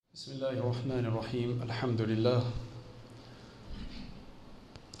بسم الله الرحمن الرحيم الحمد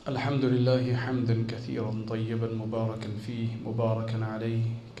لله حمدا كثيرا طيبا مباركا فيه مباركا عليه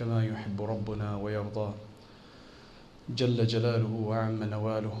كما يحب ربنا ويرضى جل جلاله وعم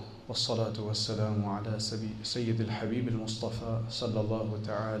نواله والصلاة والسلام على سيد الحبيب المصطفى صلى الله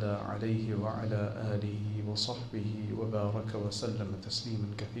تعالى عليه وعلى آله وصحبه وبارك وسلم تسليما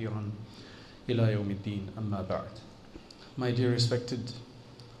كثيرا إلى يوم الدين أما بعد. My dear respected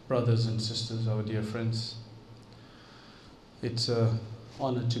brothers and sisters, our dear friends, it's an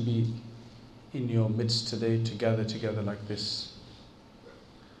honor to be in your midst today, to gather together like this.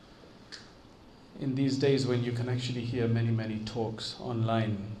 In these days when you can actually hear many talks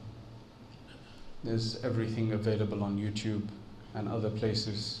online, there's everything available on YouTube and other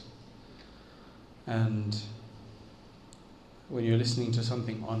places. And when you're listening to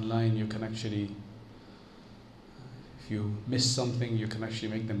something online, you can actually, if you miss something, you can actually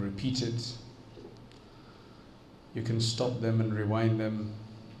make them repeat it. You can stop them and rewind them.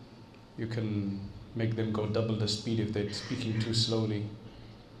 You can make them go double the speed if they're speaking too slowly.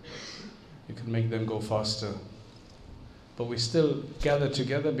 You can make them go faster. But we still gather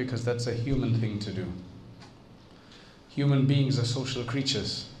together because that's a human thing to do. Human beings are social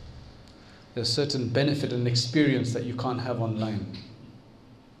creatures. There's certain benefit and experience that you can't have online.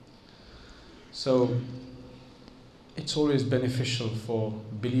 So it's always beneficial for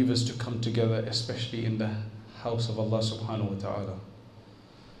believers to come together, especially in the house of Allah subhanahu wa ta'ala.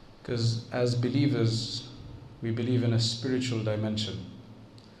 Because as believers, we believe in a spiritual dimension.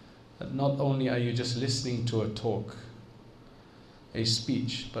 That not only are you just listening to a talk, a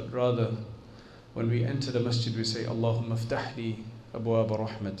speech, but rather when we enter the masjid we say, Allahumma aftah li abwaaba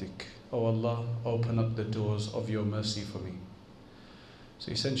rahmatik. Oh Allah, open up the doors of your mercy for me.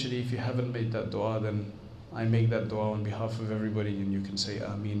 So essentially, if you haven't made that dua, then I make that dua on behalf of everybody and you can say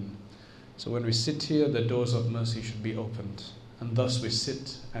Ameen. So when we sit here, the doors of mercy should be opened. And thus we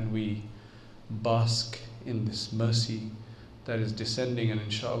sit and we bask in this mercy that is descending, and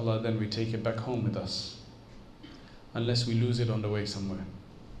inshallah then we take it back home with us. Unless we lose it on the way somewhere.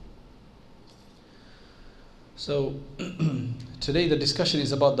 So today the discussion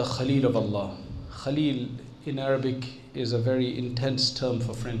is about the Khalil of Allah. Khalil in Arabic is a very intense term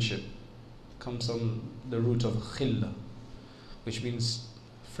for friendship. Comes from the root of khilla, which means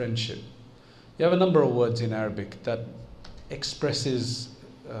friendship. You have a number of words in Arabic that expresses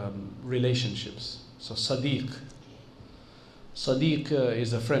relationships. So Sadiq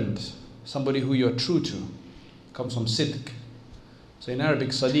is a friend, somebody who you're true to. Comes from Sidq. So in Arabic,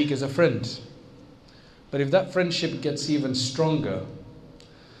 Sadiq is a friend. But if that friendship gets even stronger,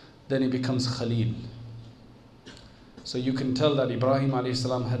 then it becomes Khalil. So you can tell that Ibrahim alayhi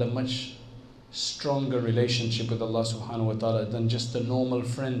salam had a much stronger relationship with Allah subhanahu wa ta'ala than just a normal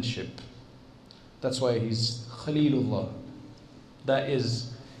friendship. That's why he's Khalilullah. That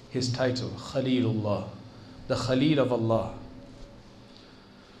is his title, Khalilullah, the Khalil of Allah.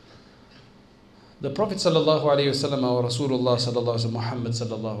 The Prophet sallallahu alaihi wasallam, or Rasulullah sallallahu alaihi wasallam, Muhammad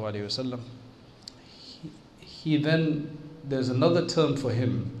sallallahu alaihi wasallam, he then, there's another term for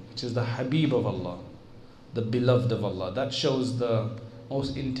him, which is the Habib of Allah, the beloved of Allah. That shows the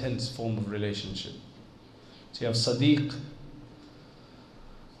most intense form of relationship. So you have Sadiq,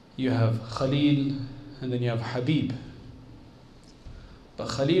 you have Khalil, and then you have Habib. But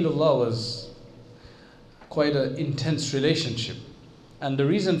Khalilullah was quite an intense relationship. And the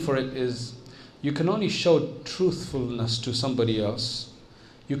reason for it is, you can only show truthfulness to somebody else.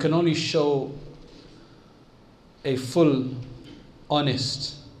 You can only show a full,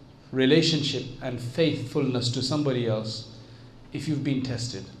 honest relationship and faithfulness to somebody else if you've been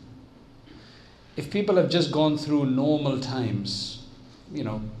tested. If people have just gone through normal times,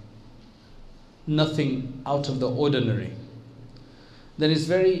 nothing out of the ordinary, then it's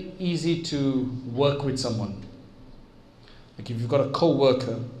very easy to work with someone. Like if you've got a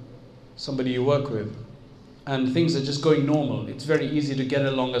co-worker, somebody you work with, and things are just going normal, it's very easy to get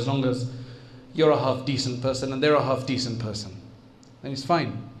along as long as you're a half-decent person and they're a half-decent person. Then it's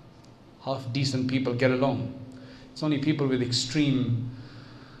fine. Half-decent people get along. It's only people with extreme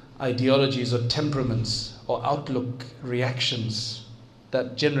ideologies or temperaments or outlook reactions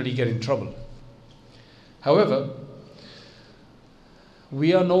that generally get in trouble. However,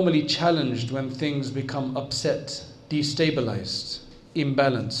 we are normally challenged when things become upset, destabilized,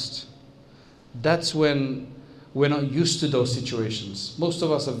 imbalanced. That's when we're not used to those situations. Most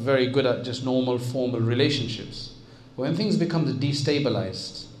of us are very good at just normal, formal relationships. When things become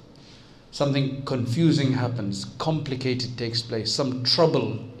destabilized, something confusing happens, complicated takes place, some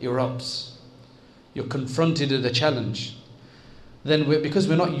trouble erupts, you're confronted with a challenge, then because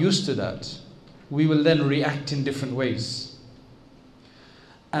we're not used to that, we will then react in different ways.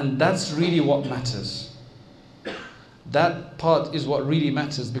 And that's really what matters. That part is what really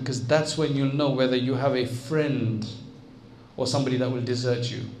matters, because that's when you'll know whether you have a friend or somebody that will desert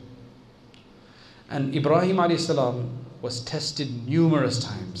you. And Ibrahim alayhi salam was tested numerous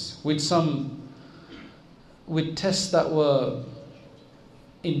times with tests that were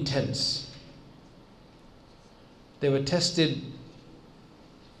intense. They were tested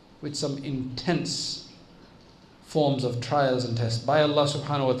with some intense forms of trials and tests by Allah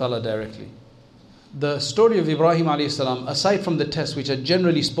subhanahu wa ta'ala directly. The story of Ibrahim alayhi salam, aside from the tests which are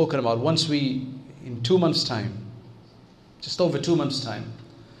generally spoken about, in 2 months' time, just over 2 months' time,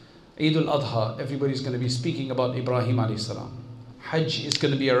 Eid al-Adha, everybody's going to be speaking about Ibrahim alayhi salam. Hajj is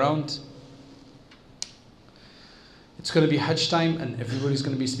going to be around. It's going to be Hajj time and everybody's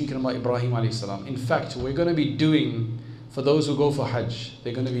going to be speaking about Ibrahim alayhi salam. In fact, we're going to be doing, for those who go for Hajj,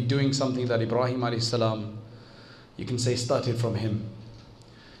 they're going to be doing something that Ibrahim alayhi salam, you can say, started from him.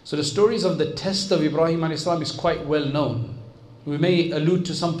 So the stories of the test of Ibrahim alayhi salam is quite well known. We may allude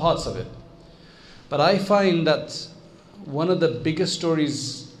to some parts of it. But I find that one of the biggest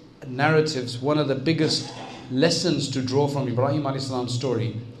stories, narratives, one of the biggest lessons to draw from Ibrahim alayhi salam's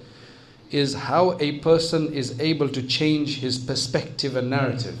story is how a person is able to change his perspective and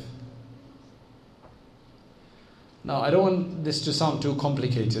narrative. Now, I don't want this to sound too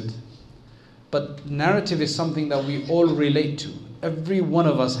complicated, but narrative is something that we all relate to. Every one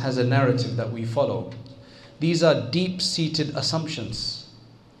of us has a narrative that we follow. These are deep-seated assumptions,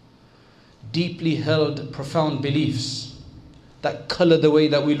 deeply held, profound beliefs that color the way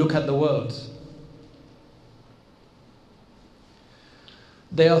that we look at the world.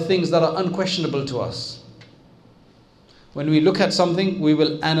 They are things that are unquestionable to us. When we look at something, we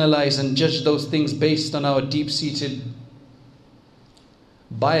will analyze and judge those things based on our deep-seated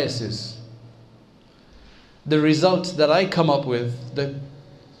biases. The result that I come up with,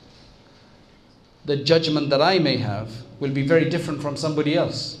 the judgment that I may have, will be very different from somebody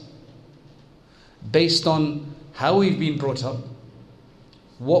else, based on how we've been brought up,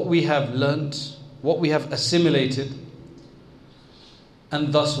 what we have learnt, what we have assimilated,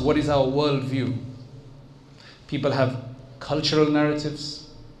 and thus what is our worldview. People have cultural narratives,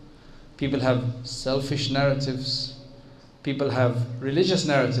 people have selfish narratives, people have religious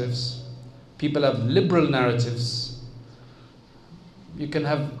narratives, people have liberal narratives. You can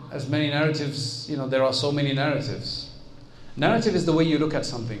have as many narratives, there are so many narratives. Narrative is the way you look at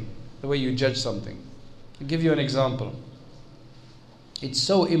something, the way you judge something. I'll give you an example. It's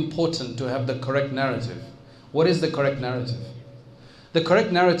so important to have the correct narrative. What is the correct narrative? The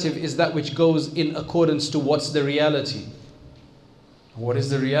correct narrative is that which goes in accordance to what's the reality. What is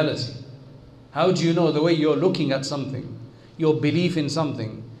the reality? How do you know the way you're looking at something, your belief in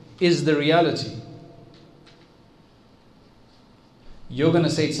something, is the reality? You're going to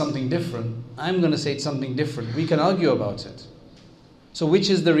say it's something different. I'm going to say it's something different. We can argue about it. So which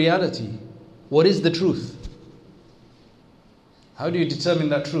is the reality? What is the truth? How do you determine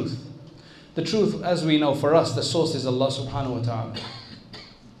that truth? The truth, as we know, for us, the source is Allah subhanahu wa ta'ala.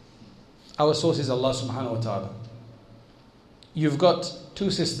 Our source is Allah subhanahu wa ta'ala. You've got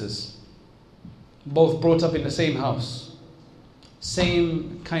 2 sisters, both brought up in the same house,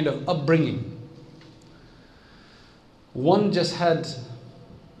 same kind of upbringing. One just had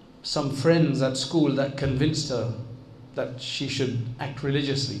some friends at school that convinced her that she should act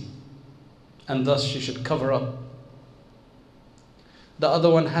religiously, and thus she should cover up. The other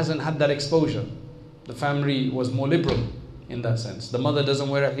one hasn't had that exposure. The family was more liberal in that sense. The mother doesn't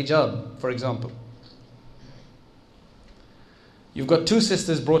wear a hijab, for example. You've got 2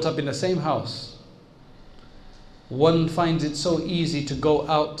 sisters brought up in the same house. One finds it so easy to go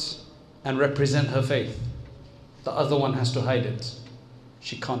out and represent her faith. The other one has to hide it.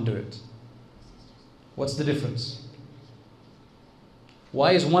 She can't do it. What's the difference?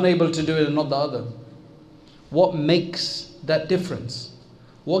 Why is one able to do it and not the other? What makes that difference?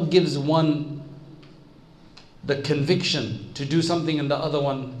 What gives one the conviction to do something and the other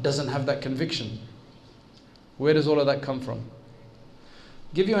one doesn't have that conviction? Where does all of that come from?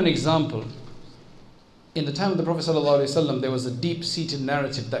 Give you an example. In the time of the Prophet ﷺ, there was a deep-seated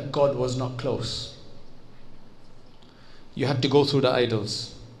narrative that God was not close. You had to go through the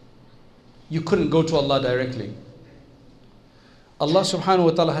idols. You couldn't go to Allah directly. Allah subhanahu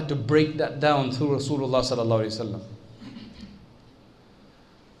wa ta'ala had to break that down through Rasulullah sallallahu alaihi wasallam.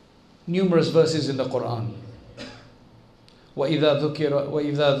 Numerous verses in the Quran. وَإِذَا ذُكِرَ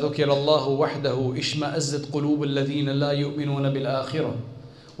اللَّهُ وَحْدَهُ إِشْمَأَزَّتْ قُلُوبُ الَّذِينَ لَا يُؤْمِنُونَ بِالْآخِرَةِ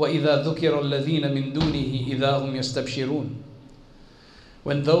وَإِذَا ذُكِرَ الَّذِينَ مِن دُونِهِ إِذَا هُمْ يَسْتَبْشِرُونَ.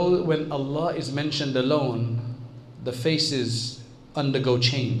 When Allah is mentioned alone, the faces undergo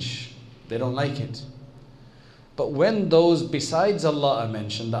change. They don't like it. But when those besides Allah are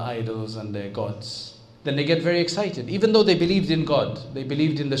mentioned, the idols and their gods, then they get very excited. Even though they believed in God, they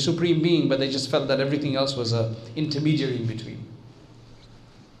believed in the Supreme Being, but they just felt that everything else was an intermediary in between.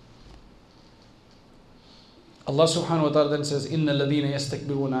 Allah subhanahu wa ta'ala then says, إِنَّ الَّذِينَ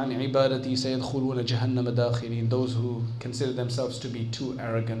يَسْتَكْبِرُونَ عَنْ عِبَادَتِي سَيَدْخُلُونَ جَهَنَّمَ دَاخِرِينَ. Those who consider themselves to be too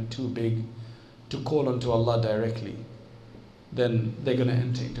arrogant, too big, to call unto Allah directly, then they're going to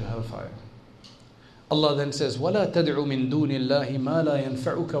enter into hellfire. Allah then says, وَلَا تَدْعُ مِن دُونِ اللَّهِ مَا لَا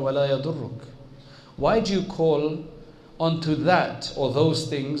يَنْفَعُكَ وَلَا يَضُرُّكَ. Why do you call onto that or those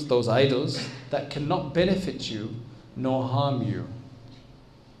things, those idols, that cannot benefit you nor harm you?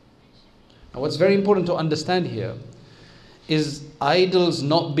 Now what's very important to understand here is idols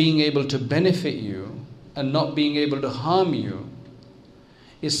not being able to benefit you and not being able to harm you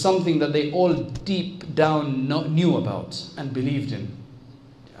is something that they all deep down knew about and believed in.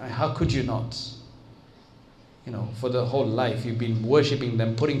 How could you not? You know, for the whole life you've been worshipping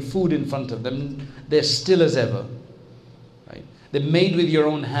them, putting food in front of them. They're still as ever, right? They're made with your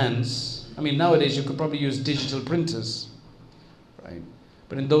own hands. I mean, nowadays you could probably use digital printers, right?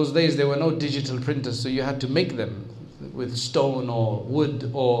 But in those days there were no digital printers, so you had to make them with stone or wood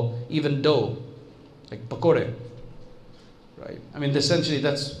or even dough, like pakore, right? I mean, essentially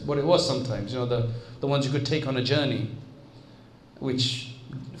that's what it was sometimes. You know, the ones you could take on a journey, which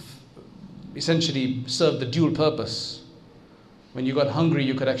essentially served the dual purpose. When you got hungry,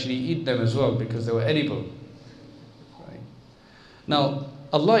 you could actually eat them as well because they were edible. Right? Now,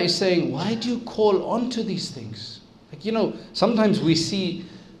 Allah is saying, why do you call on to these things? Like, you know, sometimes we see,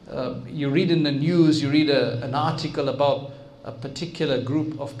 you read in the news, you read an article about a particular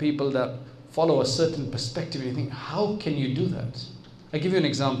group of people that follow a certain perspective, and you think, how can you do that? I'll give you an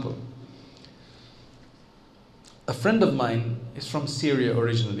example. A friend of mine is from Syria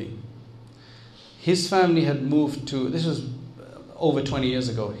originally. His family had moved to, this was over 20 years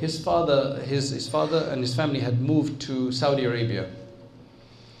ago. His father and his family had moved to Saudi Arabia,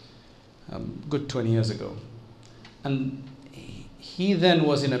 good 20 years ago. And he then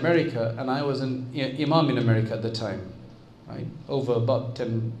was in America, and I was an imam in America at the time, right? Over about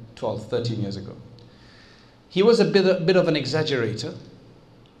 10, 12, 13 years ago. He was a bit of an exaggerator,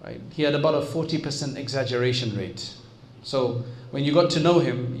 right? He had about a 40% exaggeration rate. So when you got to know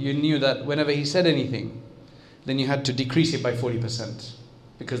him, you knew that whenever he said anything, then you had to decrease it by 40%,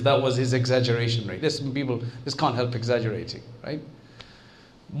 because that was his exaggeration rate. There's some people just can't help exaggerating, right?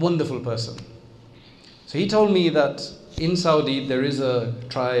 Wonderful person. So he told me that in Saudi there is a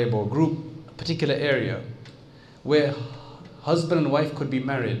tribe or group, a particular area, where husband and wife could be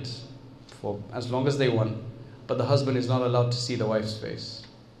married for as long as they want, but the husband is not allowed to see the wife's face.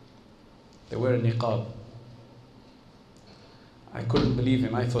 They wear a niqab. I couldn't believe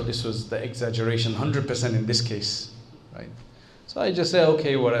him. I thought this was the exaggeration, 100% in this case, right? So I just said,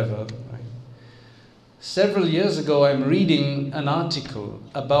 okay, whatever. Right? Several years ago, I'm reading an article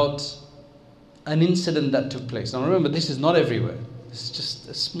about an incident that took place. Now remember, this is not everywhere. This is just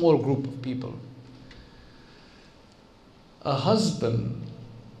a small group of people. A husband,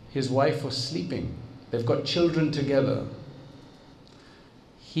 his wife was sleeping. They've got children together.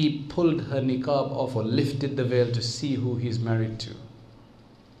 He pulled her niqab off or lifted the veil to see who he's married to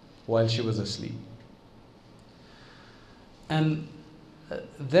while she was asleep. And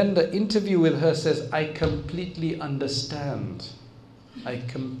then the interview with her says, I completely understand. I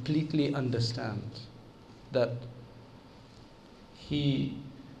completely understand that he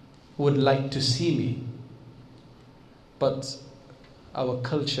would like to see me, but our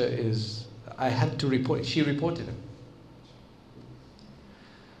culture is, I had to report, she reported him.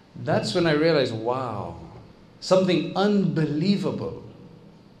 That's when I realized, wow, something unbelievable.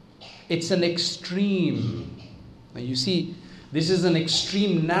 It's an extreme. Now you see, this is an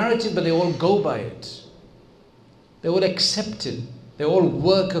extreme narrative, but they all go by it. They all accept it. They all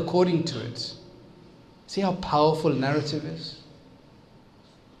work according to it. See how powerful narrative is?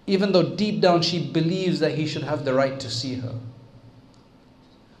 Even though deep down she believes that he should have the right to see her.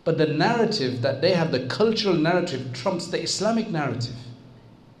 But the narrative that they have, the cultural narrative, trumps the Islamic narrative.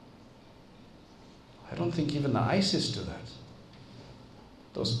 I don't think even the ISIS do that.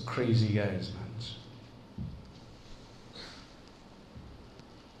 Those crazy guys, man.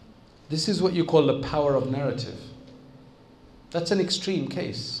 This is what you call the power of narrative. That's an extreme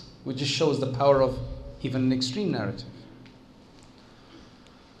case, which just shows the power of even an extreme narrative.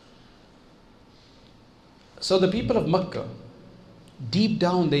 So the people of Makkah, deep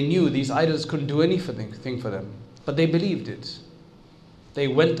down they knew these idols couldn't do anything for them, but they believed it. They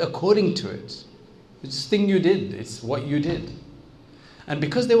went according to it. It's the thing you did. It's what you did. And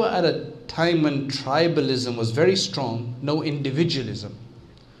because they were at a time when tribalism was very strong, no individualism,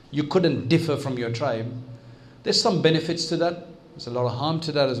 you couldn't differ from your tribe. There's some benefits to that. There's a lot of harm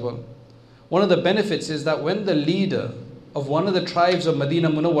to that as well. One of the benefits is that when the leader of one of the tribes of Medina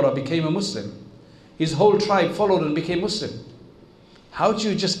Munawwara became a Muslim, his whole tribe followed and became Muslim. How do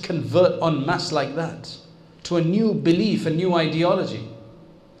you just convert en masse like that to a new belief, a new ideology?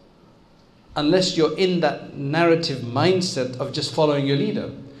 Unless you're in that narrative mindset of just following your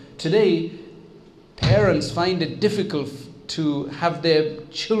leader. Today, parents find it difficult to have their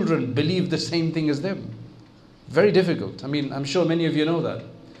children believe the same thing as them. Very difficult. I mean, I'm sure many of you know that.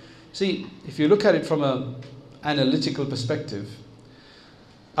 See, if you look at it from an analytical perspective,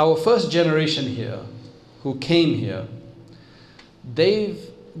 our first generation here, who came here, they've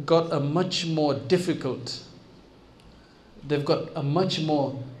got a much more difficult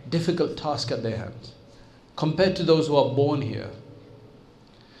task at their hands compared to those who are born here.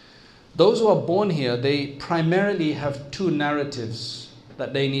 Those who are born here, they primarily have two narratives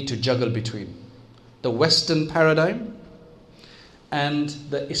that they need to juggle between: the Western paradigm and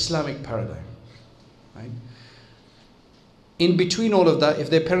the Islamic paradigm. Right? In between all of that, if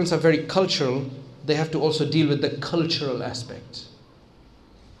their parents are very cultural, they have to also deal with the cultural aspect.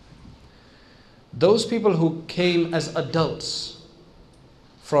 Those people who came as adults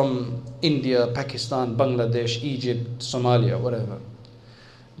from India, Pakistan, Bangladesh, Egypt, Somalia, whatever,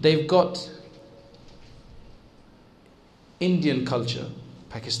 they've got Indian culture,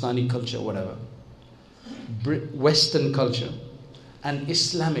 Pakistani culture, whatever, Western culture, and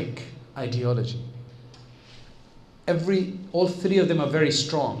Islamic ideology. All three of them are very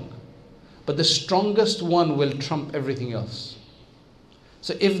strong, but the strongest one will trump everything else.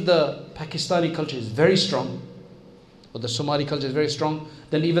 So if the Pakistani culture is very strong, or the Somali culture is very strong,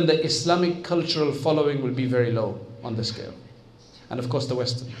 then even the Islamic cultural following will be very low on the scale. And of course the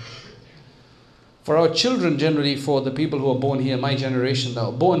Western. For our children generally, for the people who are born here, my generation that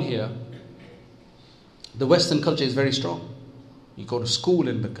are born here, the Western culture is very strong. You go to school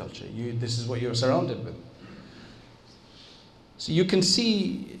in the culture. This is what you're surrounded with. So you can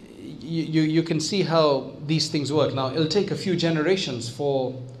see you can see how these things work. Now, it'll take a few generations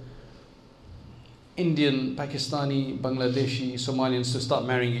for Indian, Pakistani, Bangladeshi, Somalians to start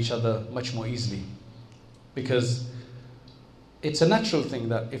marrying each other much more easily. Because it's a natural thing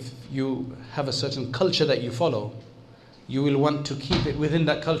that if you have a certain culture that you follow, you will want to keep it within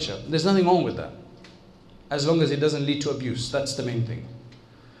that culture. There's nothing wrong with that, as long as it doesn't lead to abuse. That's the main thing.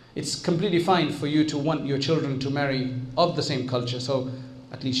 It's completely fine for you to want your children to marry of the same culture, so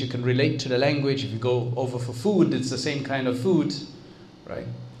at least you can relate to the language. If you go over for food, it's the same kind of food, right?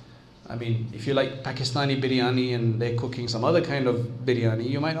 I mean, if you like Pakistani biryani and they're cooking some other kind of biryani,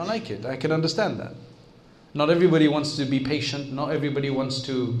 you might not like it. I can understand that. Not everybody wants to be patient. Not everybody wants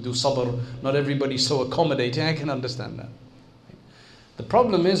to do sabr. Not everybody's so accommodating. I can understand that. The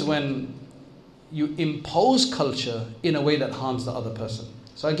problem is when you impose culture in a way that harms the other person.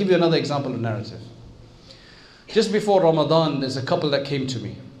 So I'll give you another example of narrative. Just before Ramadan, there's a couple that came to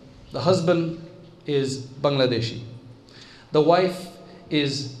me. The husband is Bangladeshi. The wife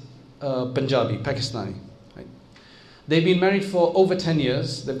is Punjabi, Pakistani. Right? They've been married for over 10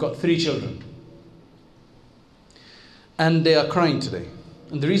 years. They've got 3 children. And they are crying today.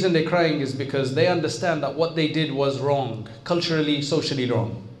 And the reason they're crying is because they understand that what they did was wrong. Culturally, socially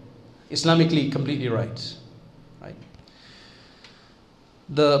wrong. Islamically, completely right. Right?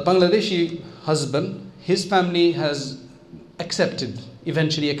 The Bangladeshi husband, his family has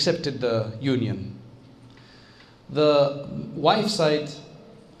eventually accepted the union. The wife's side,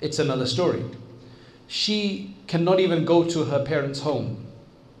 it's another story. She cannot even go to her parents' home.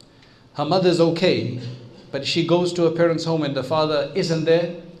 Her mother's okay, but she goes to her parents' home and the father isn't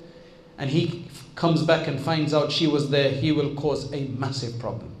there, and he comes back and finds out she was there, he will cause a massive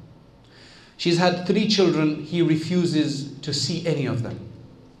problem. She's had 3 children, he refuses to see any of them.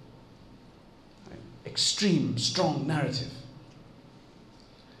 Extreme, strong narrative.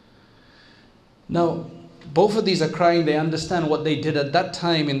 Now, both of these are crying. They understand what they did at that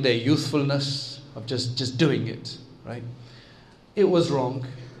time in their youthfulness of just doing it, right? It was wrong.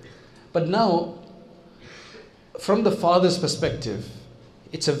 But now, from the father's perspective,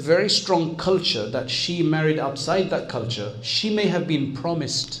 it's a very strong culture that she married outside that culture. She may have been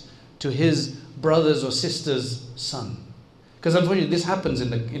promised to his brother's or sister's son. Because unfortunately, this happens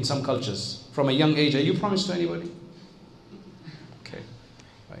in some cultures. From a young age, are you promised to anybody? Okay,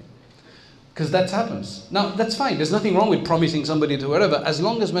 right. Because that happens. Now, that's fine. There's nothing wrong with promising somebody to whatever, as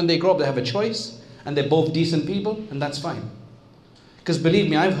long as when they grow up, they have a choice, and they're both decent people, and that's fine. Because believe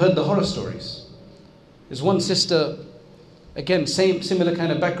me, I've heard the horror stories. There's one sister, again, similar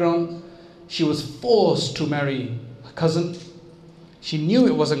kind of background. She was forced to marry her cousin. She knew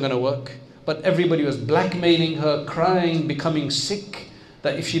it wasn't going to work, but everybody was blackmailing her, crying, becoming sick,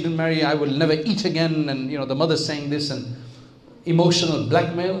 that if she didn't marry, I will never eat again. And the mother's saying this, and emotional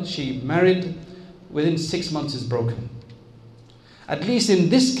blackmail. She married. Within 6 months is broken. At least in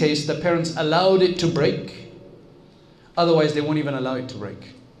this case, the parents allowed it to break. Otherwise, they won't even allow it to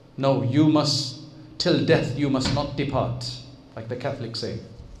break. No, you must, till death, you must not depart, like the Catholics say.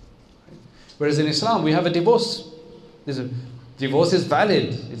 Whereas in Islam, we have a divorce. Divorce is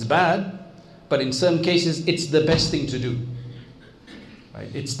valid, it's bad, but in certain cases, it's the best thing to do.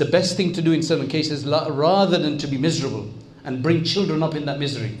 Right? It's the best thing to do in certain cases, rather than to be miserable and bring children up in that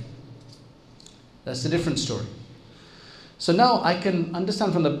misery. That's a different story. So now I can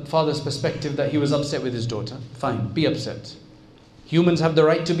understand from the father's perspective that he was upset with his daughter. Fine, be upset. Humans have the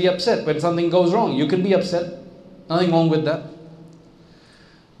right to be upset when something goes wrong. You can be upset. Nothing wrong with that.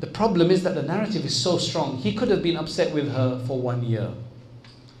 The problem is that the narrative is so strong. He could have been upset with her for 1 year.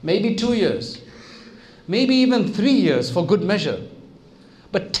 Maybe 2 years. Maybe even 3 years for good measure.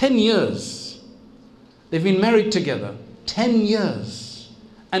 But 10 years. They've been married together. 10 years.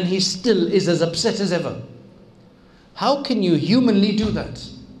 And he still is as upset as ever. How can you humanly do that?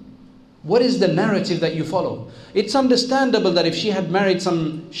 What is the narrative that you follow? It's understandable that if she had married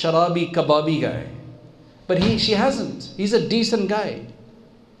some sharabi, kababi guy, but she hasn't. He's a decent guy.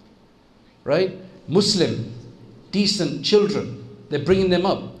 Right? Muslim, decent children. They're bringing them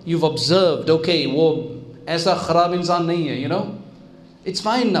up. You've observed, okay, wo aisa kharab insan nahi hai, It's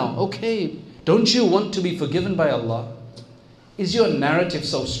fine now, okay. Don't you want to be forgiven by Allah? Is your narrative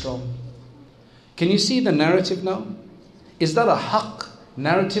so strong? Can you see the narrative now? Is that a haqq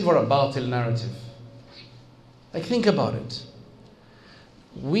narrative or a batil narrative? Like, think about it.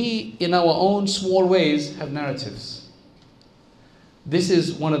 We, in our own small ways, have narratives. This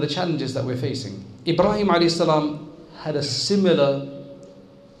is one of the challenges that we're facing. Ibrahim alayhi salam had a similar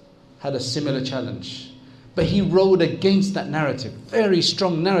challenge. But he rode against that narrative. Very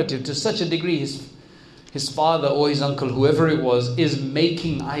strong narrative, to such a degree his father or his uncle, whoever it was, is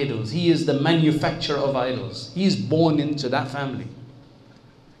making idols. He is the manufacturer of idols. He is born into that family.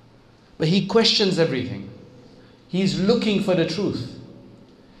 But he questions everything. He's looking for the truth.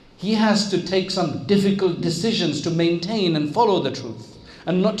 He has to take some difficult decisions to maintain and follow the truth,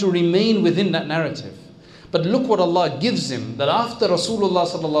 and not to remain within that narrative. But look what Allah gives him, that after Rasulullah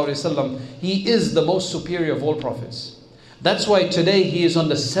sallallahu alaihi wasallam, he is the most superior of all prophets. That's why today he is on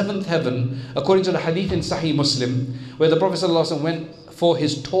the 7th heaven, according to the hadith in Sahih Muslim, where the Prophet ﷺ went for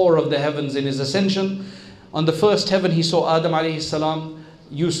his tour of the heavens in his ascension. On the 1st heaven he saw Adam alayhi salam,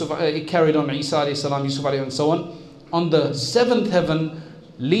 Yusuf, he carried on Isa alayhi salam, Yusuf alayhi, and so on. On the 7th heaven,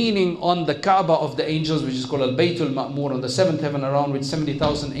 leaning on the Kaaba of the angels, which is called Al-Baytul Ma'mur, on the 7th heaven, around which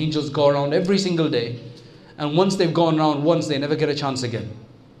 70,000 angels go around every single day. And once they've gone around once, they never get a chance again.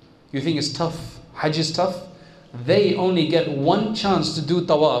 You think it's tough? Hajj is tough? They only get one chance to do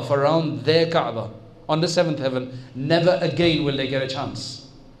tawaf around their Kaaba on the 7th heaven. Never again will they get a chance.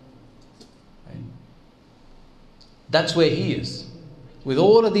 Right? That's where he is. With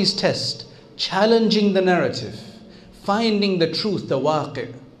all of these tests, challenging the narrative, finding the truth, the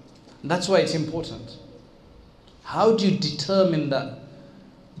waqi'. That's why it's important. How do you determine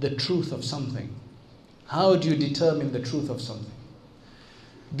the truth of something? How do you determine the truth of something?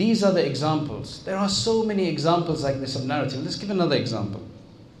 These are the examples. There are so many examples like this of narrative. Let's give another example.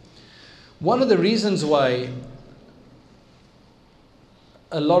 One of the reasons why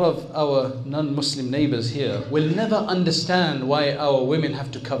a lot of our non-Muslim neighbors here will never understand why our women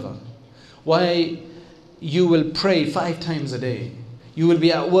have to cover. Why you will pray 5 times a day. You will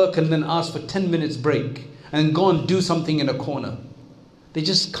be at work and then ask for 10 minutes break and go and do something in a corner. They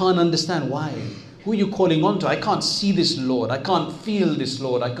just can't understand why. Who are you calling on to? I can't see this Lord. I can't feel this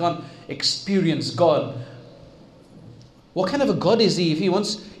Lord. I can't experience God. What kind of a God is He if He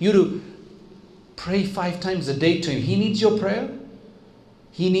wants you to pray 5 times a day to Him? He needs your prayer.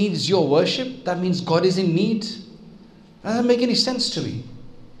 He needs your worship. That means God is in need. That doesn't make any sense to me.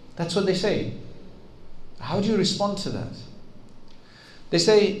 That's what they say. How do you respond to that? They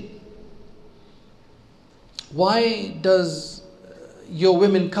say, why does your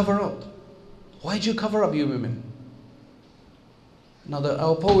women cover up? Why do you cover up, you women? Now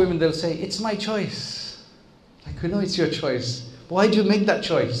our poor women, they'll say, it's my choice. Like, we know it's your choice. But why do you make that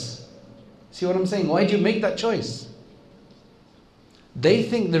choice? See what I'm saying? Why do you make that choice? They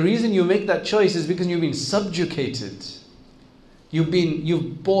think the reason you make that choice is because you've been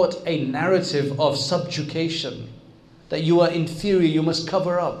You've bought a narrative of subjugation. that you are inferior, you must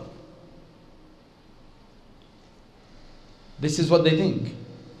cover up. This is what they think.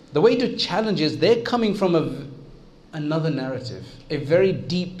 The way to challenge is they're coming from another narrative, a very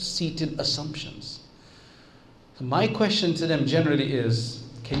deep-seated assumptions. So my question to them generally is,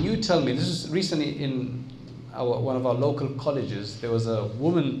 can you tell me, this is recently in one of our local colleges, there was a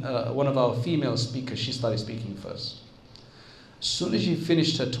woman, one of our female speakers, she started speaking first. As soon as she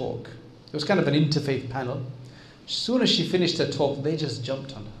finished her talk, it was kind of an interfaith panel. As soon as she finished her talk, they just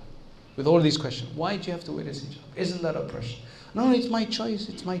jumped on her with all these questions. Why do you have to wear this hijab? Isn't that oppression? No, it's my choice,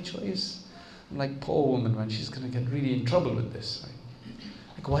 it's my choice. I'm like, poor woman, man, she's going to get really in trouble with this. Right?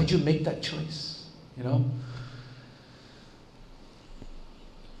 Like, why do you make that choice? You know?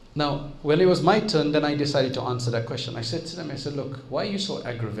 Now, when it was my turn, then I decided to answer that question. I said to them, I said, look, why are you so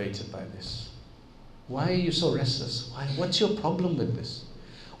aggravated by this? Why are you so restless? What's your problem with this?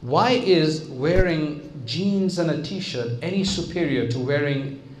 Why is wearing jeans and a t-shirt any superior to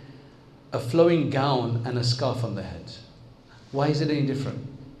wearing a flowing gown and a scarf on the head? Why is it any different?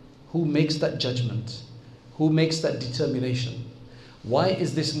 Who makes that judgment? Who makes that determination? Why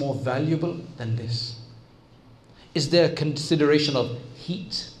is this more valuable than this? Is there a consideration of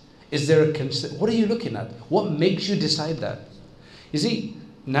heat? Is there what are you looking at? What makes you decide that? You see,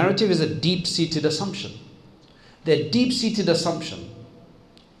 narrative is a deep-seated assumption. Their deep-seated assumption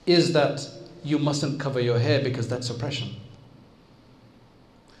is that you mustn't cover your hair because that's oppression.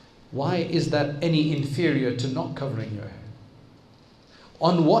 Why is that any inferior to not covering your hair?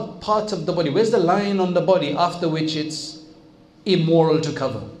 On what part of the body? Where's the line on the body after which it's immoral to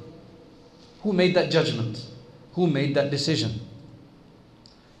cover? Who made that judgment? Who made that decision?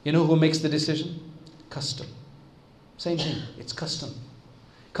 You know who makes the decision? Custom. Same thing. It's custom.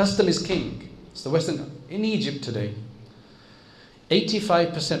 Custom is king. It's the Western. In Egypt today,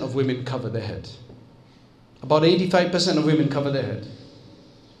 85% of women cover their head. About 85% of women cover their head.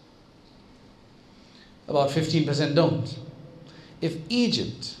 About 15% don't. If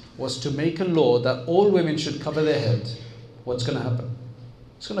Egypt was to make a law that all women should cover their head, what's going to happen?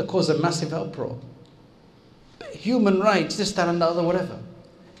 It's going to cause a massive uproar. Human rights, this, that, and the other, whatever.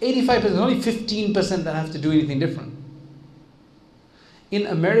 85%, only 15% that have to do anything different. In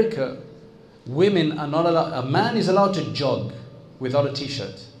America, women are not allowed, a man is allowed to jog without a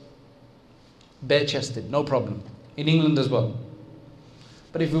t-shirt. Bare-chested, no problem. In England as well.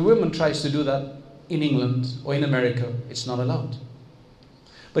 But if a woman tries to do that in England or in America, it's not allowed.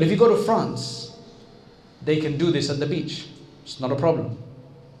 But if you go to France, they can do this at the beach. It's not a problem.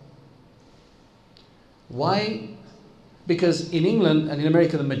 Why? Because in England and in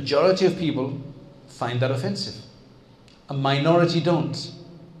America, the majority of people find that offensive. A minority don't.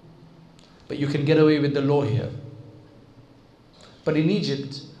 But you can get away with the law here. But in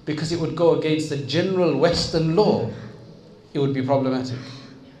Egypt, because it would go against the general Western law, it would be problematic.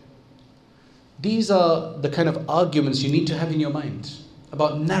 These are the kind of arguments you need to have in your mind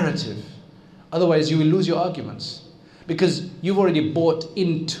about narrative. Otherwise, you will lose your arguments. Because you've already bought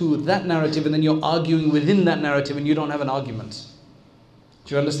into that narrative and then you're arguing within that narrative and you don't have an argument.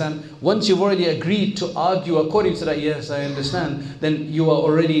 Do you understand? Once you've already agreed to argue according to that, yes, I understand, then you've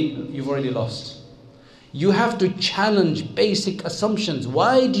already lost. You have to challenge basic assumptions.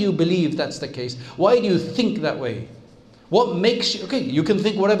 Why do you believe that's the case? Why do you think that way? What makes you, okay, you can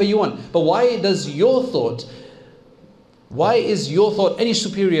think whatever you want, but why is your thought any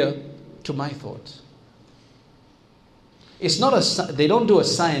superior to my thought? It's not they don't do a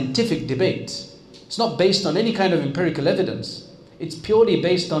scientific debate. It's not based on any kind of empirical evidence. It's purely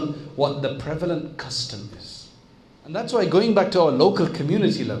based on what the prevalent custom is. And that's why, going back to our local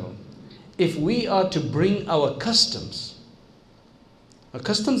community level, if we are to bring our customs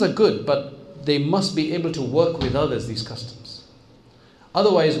are good, but they must be able to work with others, these customs.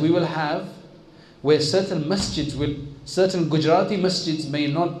 Otherwise, we will have where certain Gujarati masjids may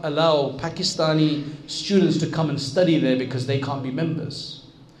not allow Pakistani students to come and study there because they can't be members.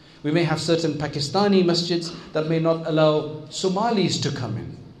 We may have certain Pakistani masjids that may not allow Somalis to come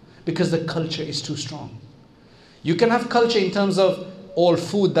in because the culture is too strong. You can have culture in terms of all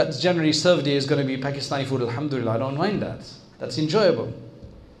food that's generally served here is going to be Pakistani food, alhamdulillah, I don't mind that. That's enjoyable.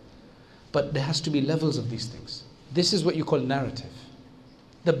 But there has to be levels of these things. This is what you call narrative.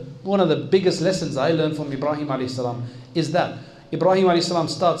 One of the biggest lessons I learned from Ibrahim alayhi salam is that Ibrahim alayhi salam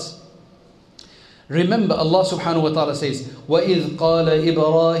starts, remember Allah subhanahu wa ta'ala says, وَإِذْ قَالَ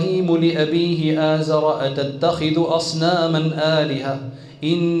إِبْرَاهِيمُ لِأَبِيهِ آزَرَ أَتَتَّخِذُ أَصْنَامًا آلِهَةً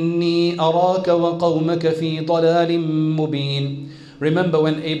إِنِّي أَرَاكَ وَقَوْمَكَ فِي ضَلَالٍ مُبِينٍ. Remember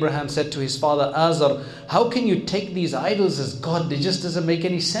when Abraham said to his father Azar, how can you take these idols as God? It just doesn't make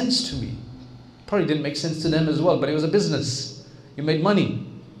any sense to me. Probably didn't make sense to them as well, but it was a business. You made money.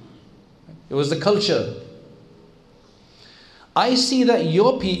 It was the culture. I see that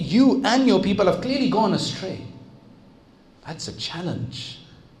you and your people have clearly gone astray. That's a challenge.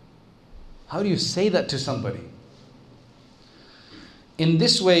 How do you say that to somebody? In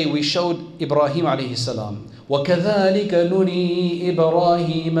this way, we showed Ibrahim alayhi salam. وَكَذَلِكَ نُرِي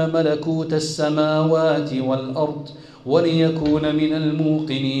إِبْرَاهِيمَ مَلَكُوتَ السَّمَاوَاتِ وَالْأَرْضِ وَلِيَكُونَ مِنَ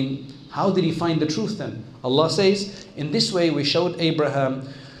الْمُوقِنِينَ. How did he find the truth then? Allah says, in this way we showed Abraham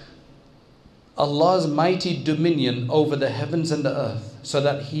Allah's mighty dominion over the heavens and the earth, so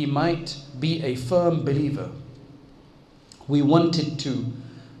that he might be a firm believer. We wanted to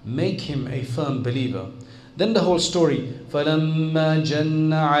make him a firm believer. Then the whole story. فَلَمَّا جَنَّ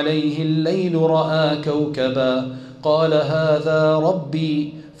عَلَيْهِ اللَّيْلُ رَأَى كَوْكَبًا قَالَ هَذَا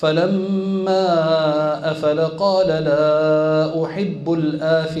رَبِّي فَلَمَّا أَفَلَ قَالَ لَا أُحِبُّ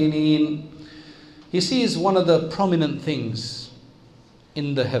الْآفِلِينَ. He sees one of the prominent things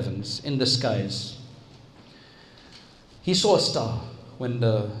in the heavens, in the skies. He saw a star. When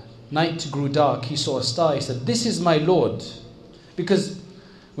the night grew dark, he saw a star. He said, "This is my Lord." Because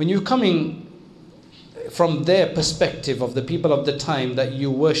when you're coming from their perspective of the people of the time, that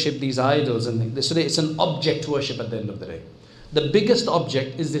you worship these idols and things, so it's an object worship at the end of the day. The biggest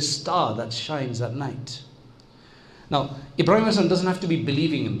object is this star that shines at night. Now, Ibrahim doesn't have to be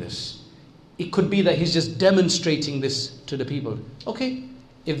believing in this. It could be that he's just demonstrating this to the people. Okay,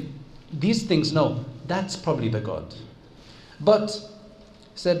 if these things, no, that's probably the God. But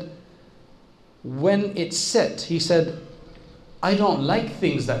he said, when it's set, he said, I don't like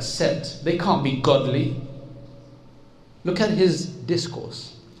things that set. They can't be godly. Look at his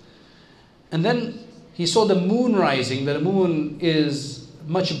discourse. And then he saw the moon rising. The moon is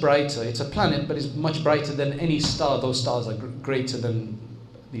much brighter. It's a planet, but it's much brighter than any star. Those stars are greater than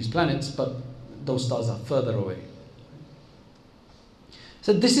these planets, but those stars are further away. He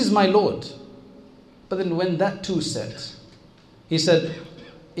said, "This is my Lord." But then when that too set, he said,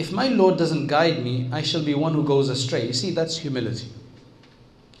 if my Lord doesn't guide me, I shall be one who goes astray. You see, that's humility.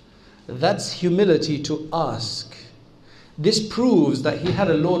 That's humility to ask. This proves that he had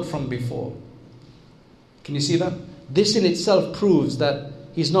a Lord from before. Can you see that? This in itself proves that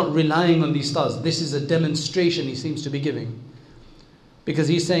he's not relying on these stars. This is a demonstration he seems to be giving. Because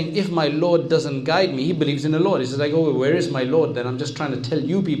he's saying, if my Lord doesn't guide me, he believes in the Lord. He says, like, oh, where is my Lord then? I'm just trying to tell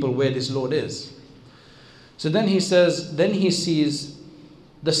you people where this Lord is. So then he says, then he sees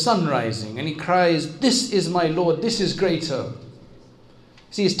the sun rising and he cries, "This is my Lord, this is greater."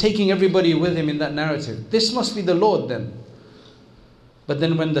 See, he's taking everybody with him in that narrative. This must be the Lord then. But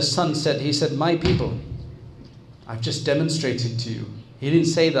then when the sun set, he said, "My people, I've just demonstrated to you." He didn't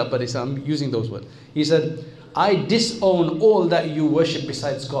say that, but he said, I'm using those words. He said, "I disown all that you worship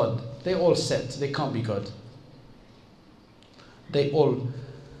besides God." They all set, they can't be God. They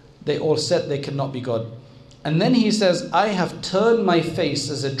all set, they cannot be God. And then he says, "I have turned my face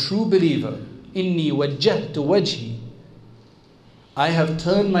as a true believer. Inni wajjahtu wajhi." I have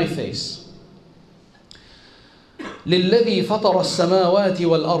turned my face. لِلَّذِي فَطَرَ السَّمَاوَاتِ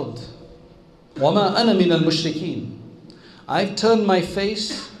وَالْأَرْضِ وَمَا أَنَا مِنَ الْمُشْرِكِينَ. I've turned my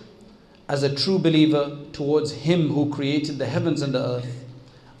face as a true believer towards him who created the heavens and the earth.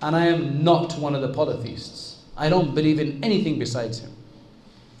 And I am not one of the polytheists. I don't believe in anything besides him.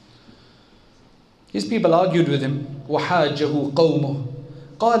 His people argued with him. وَحَاجَّهُ قَوْمُهُ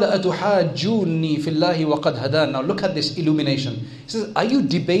قَالَ أَتُحَاجُّونِّي فِي اللَّهِ وَقَدْ هَدَانِ. Now look at this illumination. He says, are you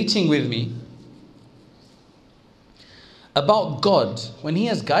debating with me about God when he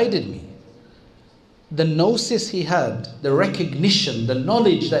has guided me? The gnosis he had, the recognition, the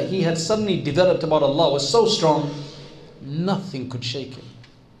knowledge that he had suddenly developed about Allah was so strong, nothing could shake him.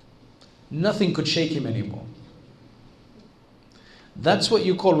 Nothing could shake him anymore. That's what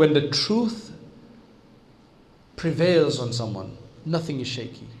you call when the truth prevails on someone. Nothing is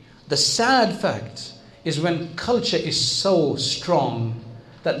shaky. The sad fact is when culture is so strong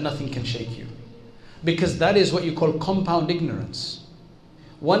that nothing can shake you. Because that is what you call compound ignorance.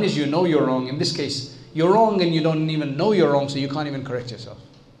 One is you know you're wrong. In this case, you're wrong and you don't even know you're wrong, so you can't even correct yourself.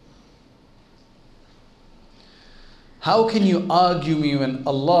 How can you argue me when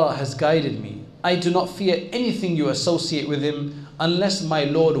Allah has guided me? I do not fear anything you associate with him. Unless my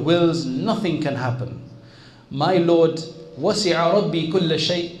Lord wills, nothing can happen. My Lord, وَسِعَ رَبِّي كُلَّ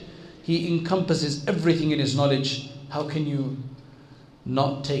شَيْءٍ. He encompasses everything in his knowledge. How can you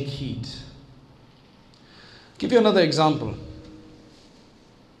not take heed? Give you another example.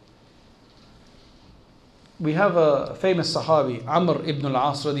 We have a famous Sahabi, Amr ibn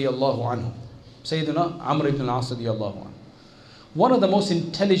al-As radiyallahu anhu. Sayyidina Amr ibn al-As radiyallahu anhu. One of the most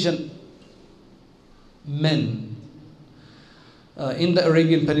intelligent men in the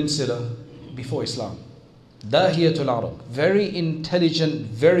Arabian Peninsula before Islam. Dahiyatul Arab. Very intelligent,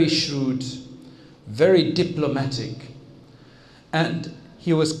 very shrewd, very diplomatic. And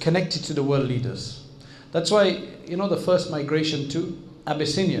he was connected to the world leaders. That's why, the first migration to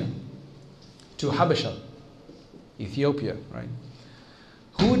Abyssinia, to Habasha, Ethiopia, right?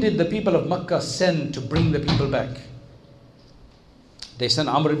 Who did the people of Makkah send to bring the people back? They sent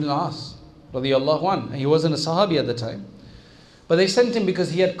Amr ibn al-As, radiyallahu anhu. He wasn't a Sahabi at the time. But they sent him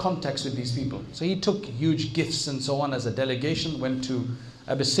because he had contacts with these people. So he took huge gifts and so on as a delegation, went to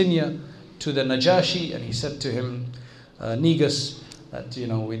Abyssinia, to the Najashi, and he said to him, Negus, that,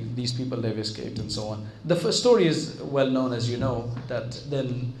 with these people they've escaped and so on. The first story is well known, as you know, that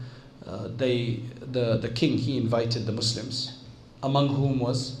then the king, he invited the Muslims, among whom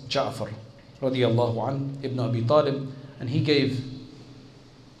was Ja'far, radiyallahu anhu, Ibn Abi Talib, and he gave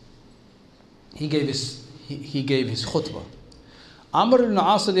his khutbah. Amr ibn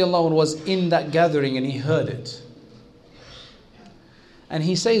As was in that gathering and he heard it. And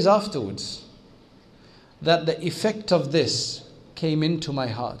he says afterwards that the effect of this came into my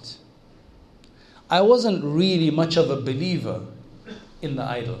heart. I wasn't really much of a believer in the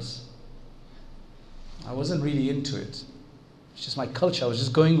idols. I wasn't really into it. It's just my culture. I was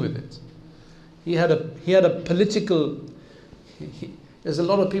just going with it. He had a political... There's a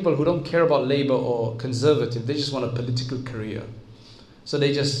lot of people who don't care about Labour or Conservative. They just want a political career. So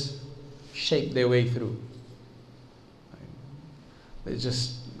they just shape their way through. It's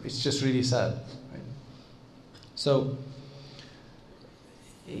just really sad. Right? So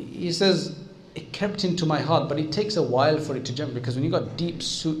he says, it crept into my heart, but it takes a while for it to jump, because when you've got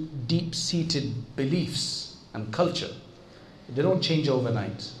deep-seated beliefs and culture, they don't change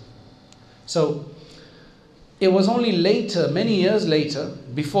overnight. So it was only later, many years later,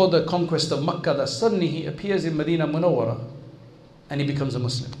 before the conquest of Makkah, that suddenly he appears in Medina Munawwara and he becomes a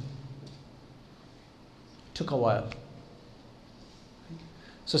Muslim. It took a while.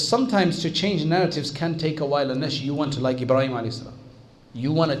 So sometimes to change narratives can take a while, unless you want to, like Ibrahim alayhi salam.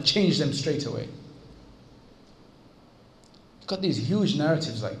 You want to change them straight away. You've got these huge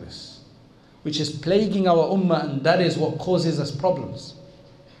narratives like this, which is plaguing our ummah, and that is what causes us problems.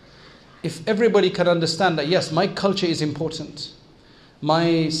 If everybody can understand that, yes, my culture is important,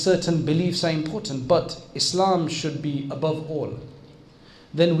 my certain beliefs are important, but Islam should be above all,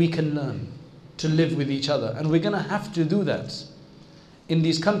 then we can learn to live with each other. And we're going to have to do that in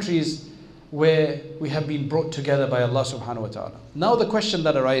these countries where we have been brought together by Allah subhanahu wa ta'ala. Now the question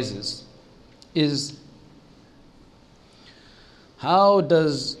that arises is, how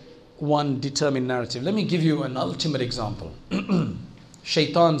does one determine narrative? Let me give you an ultimate example.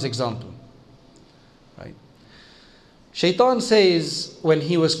 Shaitan's example. Right? Shaitan says, when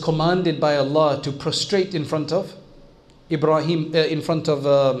he was commanded by Allah to prostrate in front of Adam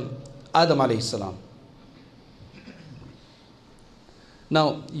alayhi salam.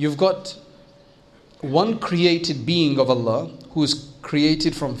 Now, you've got one created being of Allah who's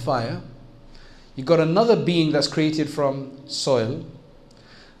created from fire. You've got another being that's created from soil.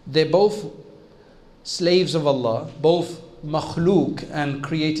 They're both slaves of Allah, both makhluk and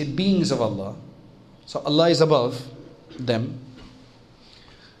created beings of Allah. So Allah is above them.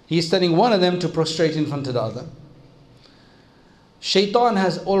 He's telling one of them to prostrate in front of the other. Shaitan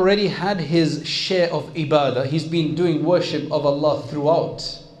has already had his share of ibadah. He's been doing worship of Allah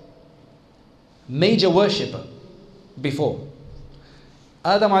throughout. Major worshipper before.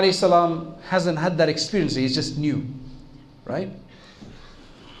 Adam alayhi salam hasn't had that experience. He's just new. Right?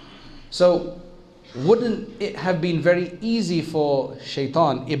 So wouldn't it have been very easy for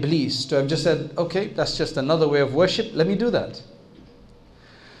Shaitan, Iblis, to have just said, okay, that's just another way of worship, let me do that.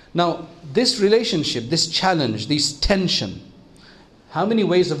 Now, this relationship, this challenge, this tension, how many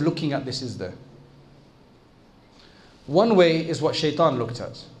ways of looking at this is there? One way is what Shaitan looked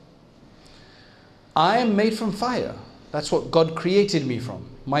at. I am made from fire. That's what God created me from.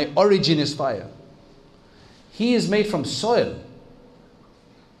 My origin is fire. He is made from soil.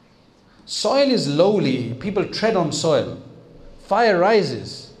 Soil is lowly. People tread on soil. Fire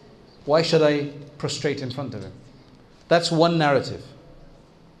rises. Why should I prostrate in front of him? That's one narrative.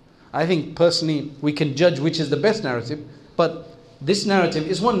 I think personally we can judge which is the best narrative, but this narrative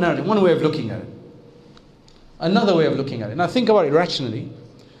is one narrative, one way of looking at it. Another way of looking at it. Now think about it rationally.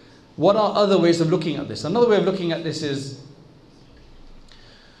 What are other ways of looking at this? Another way of looking at this is,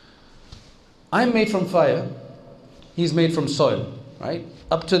 I'm made from fire, he's made from soil, right?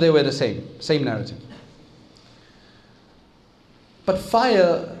 Up to there we're the same narrative. But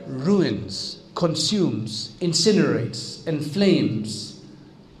fire ruins, consumes, incinerates, enflames,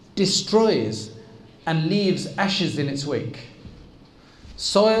 destroys, and leaves ashes in its wake.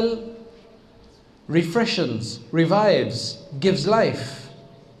 Soil refreshes, revives, gives life,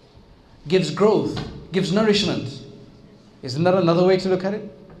 gives growth, gives nourishment. Isn't that another way to look at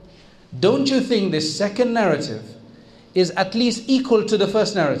it? Don't you think this second narrative is at least equal to the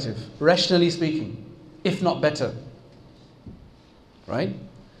first narrative, rationally speaking, if not better? Right?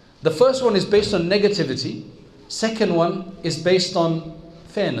 The first one is based on negativity. Second one is based on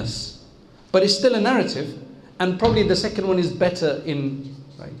fairness. But it's still a narrative, and probably the second one is better in,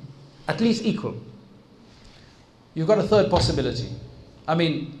 right, at least equal. You've got a third possibility. I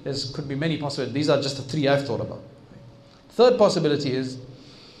mean, there could be many possibilities. These are just the three I've thought about. Third possibility is,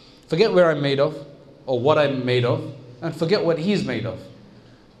 forget where I'm made of, or what I'm made of, and forget what He's made of.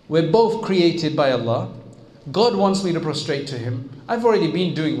 We're both created by Allah. God wants me to prostrate to Him. I've already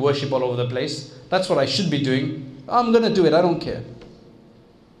been doing worship all over the place. That's what I should be doing. I'm going to do it. I don't care.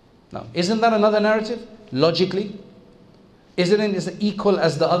 Now, isn't that another narrative? Logically? Isn't it equal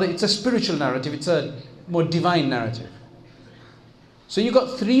as the other? It's a spiritual narrative. It's a more divine narrative. So you've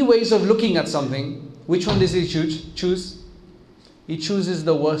got three ways of looking at something. Which one does he choose? He chooses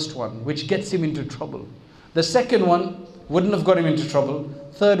the worst one, which gets him into trouble. The second one wouldn't have got him into trouble.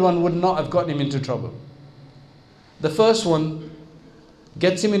 Third one would not have gotten him into trouble. The first one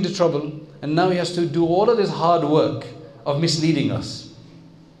gets him into trouble, and now he has to do all of this hard work of misleading us.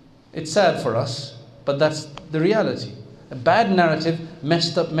 It's sad for us, but that's the reality. A bad narrative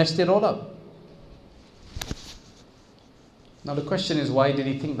messed it all up. Now the question is, why did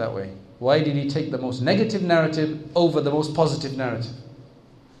he think that way? Why did he take the most negative narrative over the most positive narrative?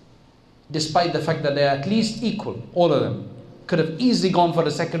 Despite the fact that they're at least equal, all of them. Could have easily gone for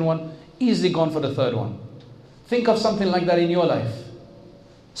the second one, easily gone for the third one. Think of something like that in your life.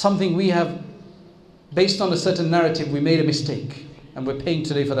 Something we have, based on a certain narrative, we made a mistake, and we're paying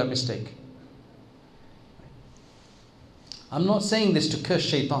today for that mistake. I'm not saying this to curse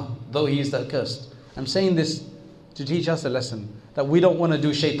shaitan, though he is that cursed. I'm saying this to teach us a lesson, that we don't want to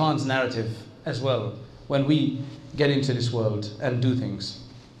do shaitan's narrative as well when we get into this world and do things.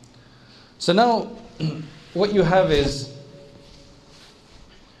 So now what you have is,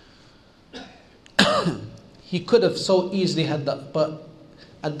 he could have so easily had that, but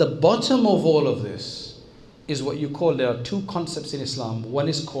at the bottom of all of this is what you call, there are two concepts in Islam. One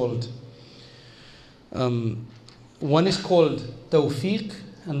is called tawfiq,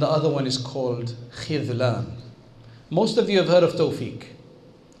 and the other one is called khidlan. Most of you have heard of tawfiq.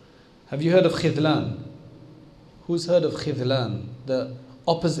 Have you heard of khidlan? Who's heard of khidlan? The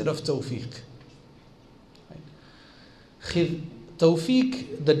opposite of tawfiq.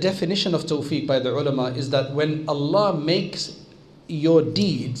 Tawfiq, the definition of tawfiq by the ulama is that when Allah makes your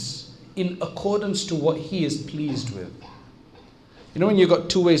deeds in accordance to what He is pleased with. You know, when you've got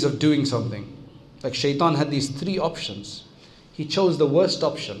two ways of doing something, like shaitan had these three options. He chose the worst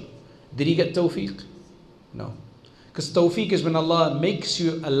option. Did he get tawfiq? No. Because tawfiq is when Allah makes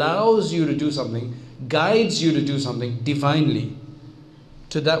you, allows you to do something, guides you to do something divinely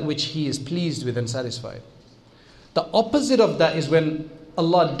to that which He is pleased with and satisfied. The opposite of that is when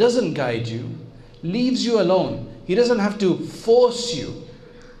Allah doesn't guide you, leaves you alone. He doesn't have to force you.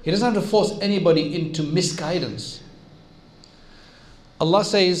 He doesn't have to force anybody into misguidance. Allah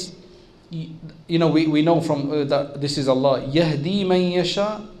says, you know, we know from that this is Allah. Yahdi man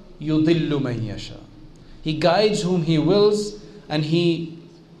yasha, yudillu man yasha. He guides whom He wills, and He,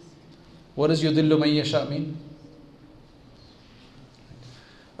 what does yudillu man yasha mean?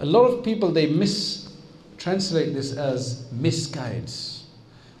 A lot of people, they mistranslate this as misguides,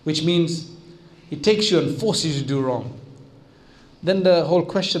 which means He takes you and forces you to do wrong. Then the whole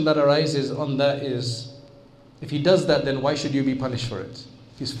question that arises on that is, if He does that, then why should you be punished for it?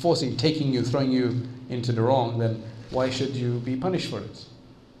 If He's forcing, taking you, throwing you into the wrong, then why should you be punished for it?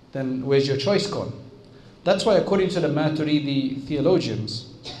 Then where's your choice gone? That's why, according to the Maturidi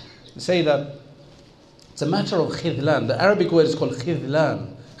theologians, they say that it's a matter of khidlan. The Arabic word is called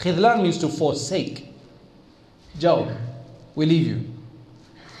khidlan. Khidlan means to forsake. Jao, we leave you.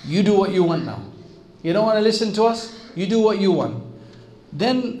 You do what you want now. You don't want to listen to us? You do what you want.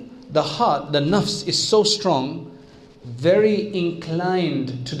 Then the heart, the nafs, is so strong, very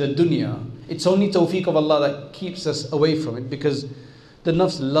inclined to the dunya. It's only tawfiq of Allah that keeps us away from it, because the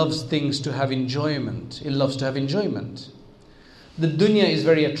nafs loves things to have enjoyment. It loves to have enjoyment. The dunya is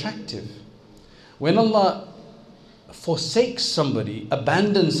very attractive. When Allah forsakes somebody,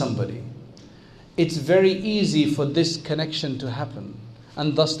 abandons somebody, it's very easy for this connection to happen.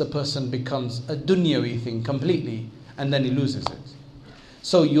 And thus the person becomes a dunyawi thing completely, and then he loses it.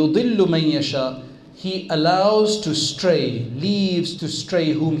 So yudillu man yasha, He allows to stray, leaves to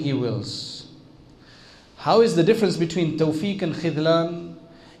stray whom He wills. How is the difference between tawfiq and khidlan?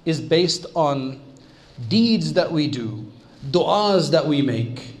 Is based on deeds that we do, du'as that we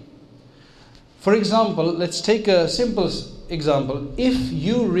make. For example, let's take a simple example. If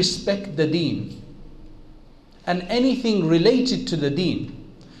you respect the deen and anything related to the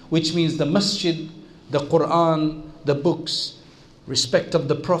deen, which means the masjid, the Quran, the books, respect of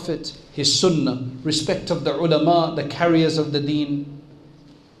the Prophet, his sunnah, respect of the ulama, the carriers of the deen,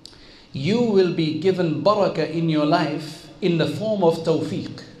 you will be given barakah in your life in the form of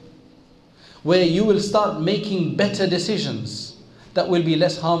tawfiq, where you will start making better decisions that will be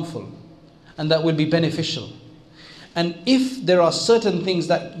less harmful and that will be beneficial. And if there are certain things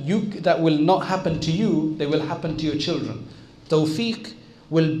that will not happen to you, they will happen to your children. Tawfiq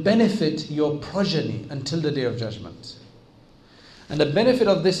will benefit your progeny until the Day of Judgment. And the benefit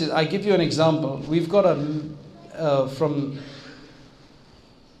of this is, I give you an example. We've got from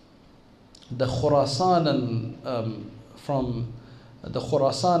the Khurasan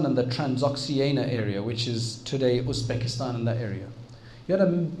and the Transoxiana area, which is today Uzbekistan and that area. You had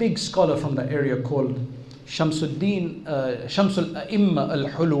a big scholar from that area called Shamsul A'imma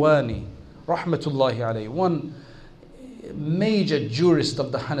al-Hulwani, rahmatullahi alayhi, one major jurist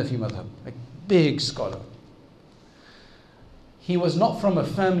of the Hanafi madhab, a big scholar. He was not from a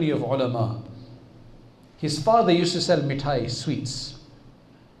family of ulama. His father used to sell mithai, sweets.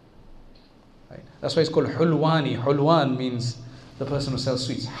 Right? That's why it's called Hulwani. Hulwan means the person who sells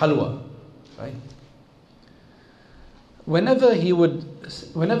sweets, halwa, right? Whenever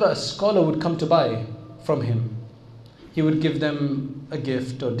a scholar would come to buy from him, he would give them a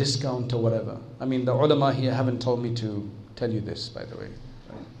gift or discount or whatever. I mean, the ulama here haven't told me to tell you this, by the way.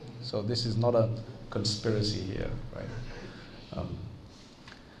 Right? So this is not a conspiracy here, right?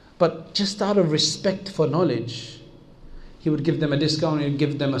 But just out of respect for knowledge, he would give them a discount, he would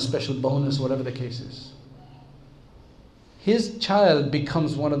give them a special bonus, whatever the case is. His child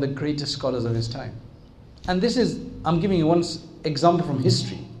becomes one of the greatest scholars of his time. And this is, I'm giving you one example from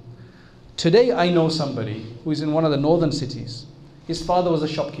history. Today I know somebody who is in one of the northern cities. His father was a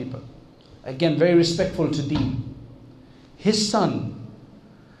shopkeeper. Again, very respectful to deen. His son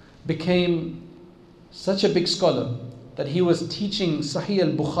became such a big scholar that he was teaching Sahih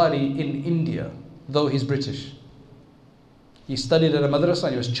al-Bukhari in India, though he's British. He studied at a madrasa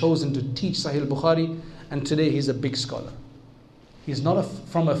and he was chosen to teach Sahih al-Bukhari, and today he's a big scholar. He's not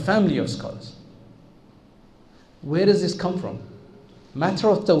from a family of scholars. Where does this come from? Matter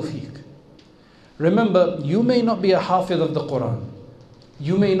of tawfiq. Remember, you may not be a hafiz of the Quran.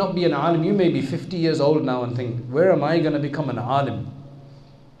 You may not be an alim. You may be 50 years old now and think, where am I going to become an alim?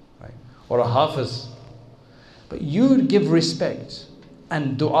 Right? Or a hafiz? But you give respect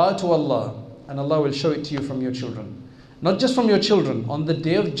and dua to Allah, and Allah will show it to you from your children. Not just from your children. On the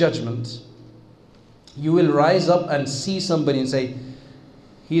Day of Judgment, you will rise up and see somebody and say,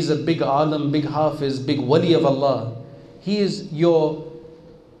 he's a big alim, big hafiz, big wali of Allah. He is your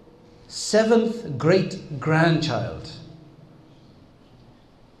 7th great grandchild.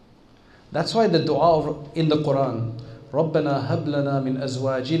 That's why the dua in the Quran, رَبَّنَا هَبْ لَنَا مِنْ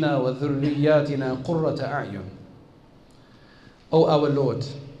أَزْوَاجِنَا وَذُرِّيَّاتِنَا قُرَّةَ أَعْيُنٍ. O our Lord,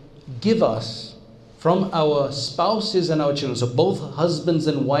 give us from our spouses and our children. So both husbands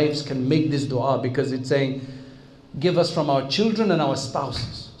and wives can make this dua, because it's saying, give us from our children and our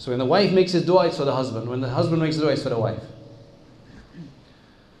spouses. So when the wife makes his dua, it's for the husband. When the husband makes the dua, it's for the wife.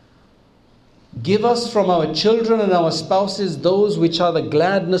 Give us from our children and our spouses those which are the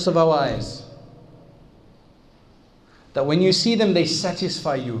gladness of our eyes. That when you see them, they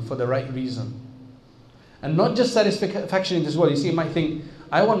satisfy you for the right reason. And not just satisfaction in this world. You see, you might think,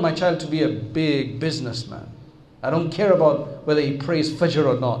 I want my child to be a big businessman. I don't care about whether he prays Fajr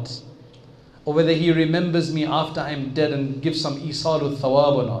or not, or whether he remembers me after I'm dead and gives some Isal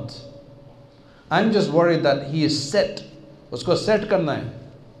Thawab or not. I'm just worried that he is set. Usko set karna hai.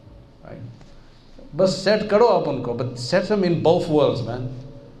 Right? Bas set karo aap unko, but set him in both worlds, man.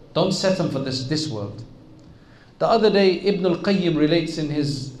 Don't set him for this world. The other day, Ibn al-Qayyim relates in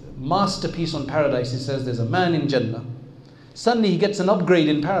his masterpiece on paradise, he says there's a man in Jannah. Suddenly he gets an upgrade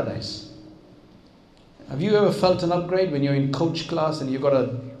in paradise. Have you ever felt an upgrade when you're in coach class and you've got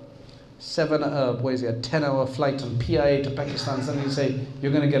a 10-hour flight on PIA to Pakistan? Suddenly you say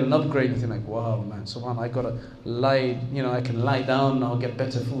you're going to get an upgrade, and you're like, wow, man, subhanAllah, I got to lie, I can lie down now, get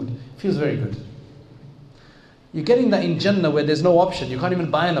better food. Feels very good. You're getting that in Jannah where there's no option. You can't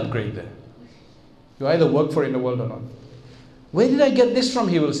even buy an upgrade there. You either work for it in the world or not. Where did I get this from,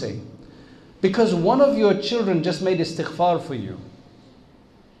 he will say? Because one of your children just made istighfar for you.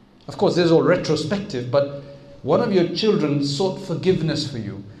 Of course, this is all retrospective, but one of your children sought forgiveness for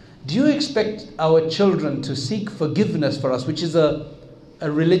you. Do you expect our children to seek forgiveness for us, which is a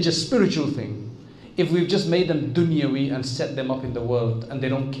religious, spiritual thing, if we've just made them dunyawi and set them up in the world and they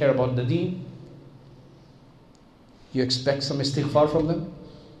don't care about the deen? You expect some istighfar from them?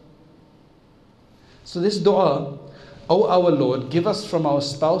 So this dua, O our Lord, give us from our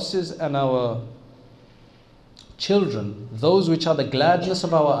spouses and our children those which are the gladness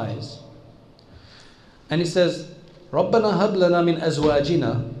of our eyes. And he says, رَبَّنَا هَبْ لَنَا مِنْ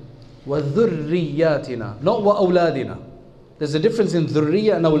أَزْوَاجِنَا وَذُرِّيَّاتِنَا, not وَأَوْلَادِنَا. There's a difference in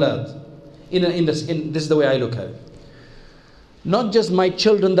dhurriya and awlad. This is the way I look at it. Not just my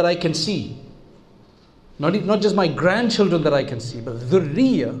children that I can see, not just my grandchildren that I can see, but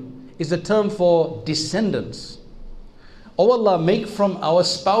dhurriya is a term for descendants. O Allah, make from our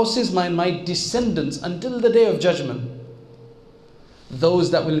spouses my descendants until the day of judgment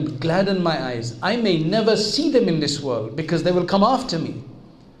those that will gladden my eyes. I may never see them in this world because they will come after me.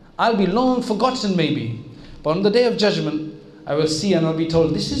 I'll be long forgotten maybe, but on the day of judgment I will see and I'll be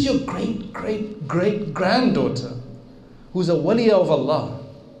told, this is your great granddaughter who's a waliya of Allah.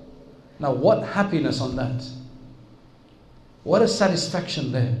 Now what happiness on that. What a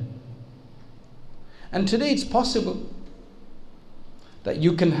satisfaction there. And today it's possible that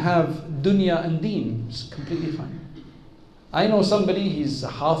you can have dunya and deen. It's completely fine. I know somebody, he's a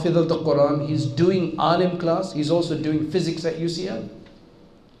hafiz of the Quran, he's doing alim class, he's also doing physics at UCL.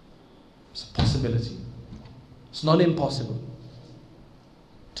 It's a possibility. It's not impossible.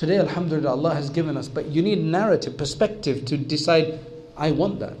 Today, alhamdulillah, Allah has given us, but you need narrative, perspective to decide, I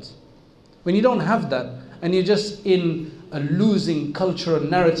want that. When you don't have that, and you're just in a losing cultural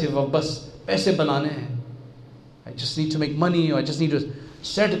narrative of bas paise banane hai, I just need to make money, or I just need to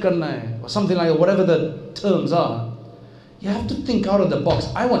set karna hai, or something like that, whatever the terms are, you have to think out of the box.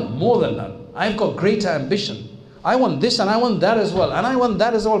 I want more than that. I've got greater ambition. I want this and I want that as well. And I want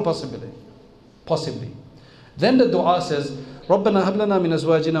that as well, possibly. Then the dua says, رَبَّنَا هَبْ لَنَا مِنْ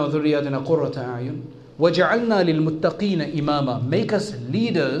أَزْوَاجِنَا وَذُرِّيَّاتِنَا قُرَّةَ أَعْيُنٍ وَجَعَلْنَا لِلْمُتَّقِينَ إِمَامًا. Make us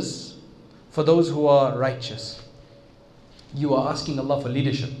leaders for those who are righteous. You are asking Allah for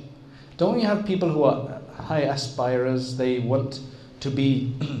leadership. Don't you have people who are high aspirers? They want to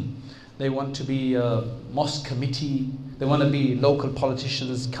be mosque committee. They want to be local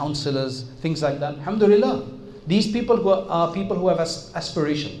politicians, councillors, things like that. Alhamdulillah. These people are people who have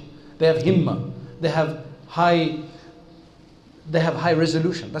aspiration. They have himmah. They have high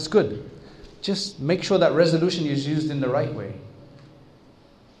resolution. That's good. Just make sure that resolution is used in the right way.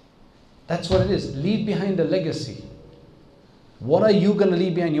 That's what it is. Leave behind a legacy. What are you going to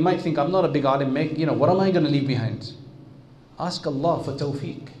leave behind? You might think, I'm not a big alim, what am I going to leave behind? Ask Allah for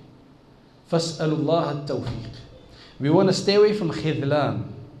tawfiq. Fas'alullah at-tawfiq. We want to stay away from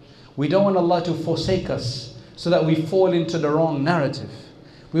khidlan. We don't want Allah to forsake us so that we fall into the wrong narrative.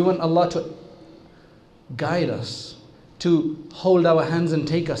 We want Allah to guide us, to hold our hands and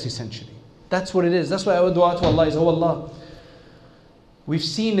take us essentially. That's what it is. That's why our dua to Allah is, oh Allah, we've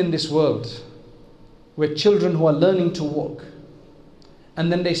seen in this world where children who are learning to walk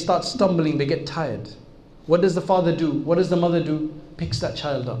and then they start stumbling, they get tired. What does the father do? What does the mother do? Picks that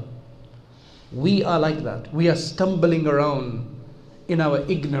child up. We are like that. We are stumbling around in our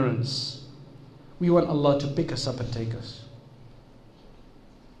ignorance. We want Allah to pick us up and take us.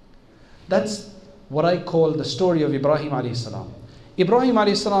 That's what I call the story of Ibrahim alayhi salam. Ibrahim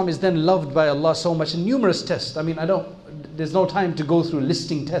alayhi salam is then loved by Allah so much in numerous tests. There's no time to go through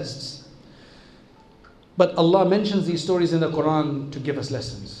listing tests. But Allah mentions these stories in the Quran to give us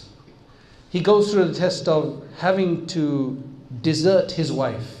lessons. He goes through the test of having to desert his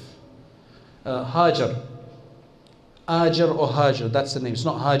wife, Hajar. Ajar or Hajar, that's the name. It's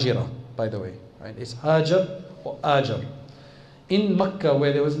not Hajira, by the way. Right? It's Hajar or Ajar. In Makkah,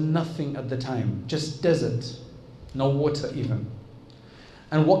 where there was nothing at the time, just desert, no water even.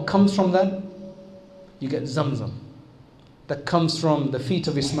 And what comes from that? You get Zamzam. That comes from the feet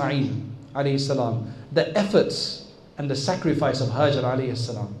of Ismail alayhi salam. The efforts and the sacrifice of Hajar alayhi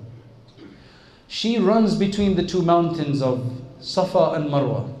salam. She runs between the two mountains of Safa and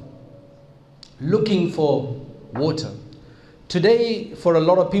Marwa, looking for water. Today, for a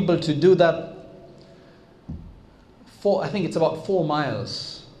lot of people to do that, I think it's about 4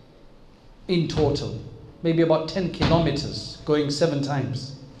 miles in total, maybe about 10 kilometers, going 7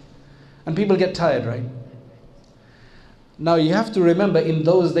 times. And people get tired, right? Now you have to remember, in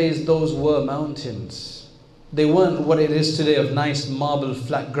those days, those were mountains. They weren't what it is today of nice marble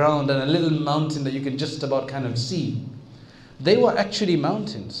flat ground and a little mountain that you can just about kind of see. They were actually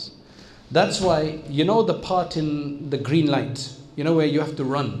mountains. That's why, the part in the green light, where you have to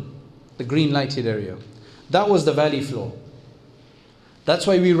run, the green lighted area. That was the valley floor. That's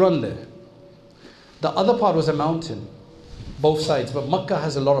why we run there. The other part was a mountain, both sides, but Makkah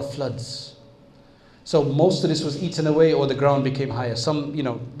has a lot of floods. So most of this was eaten away or the ground became higher. Some,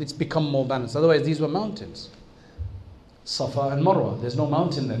 it's become more balanced. Otherwise, these were mountains. Safa and Marwa. There's no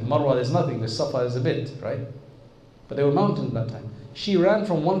mountain then. Marwa, there's nothing. There's Safa is a bit, right? But there were mountains at that time. She ran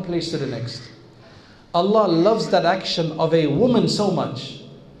from one place to the next. Allah loves that action of a woman so much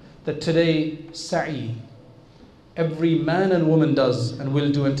that today, sa'i, every man and woman does and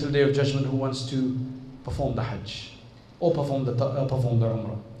will do until the Day of Judgment who wants to perform the Hajj or perform the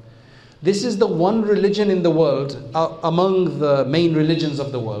Umrah. This is the one religion in the world, among the main religions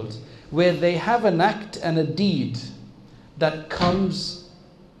of the world, where they have an act and a deed that comes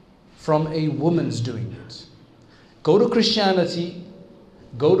from a woman's doing it. Go to Christianity,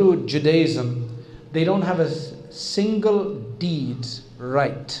 go to Judaism, they don't have a single deed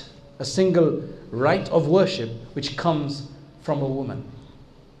right, a single right of worship which comes from a woman.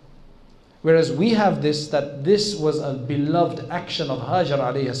 Whereas we have this, that this was a beloved action of Hajar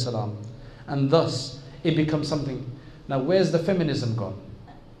alayhi salam, and thus it becomes something. Now where's the feminism gone?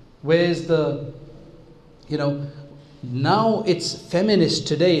 Where's the, now it's feminists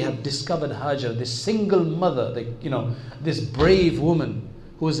today have discovered Hajar, this single mother, this brave woman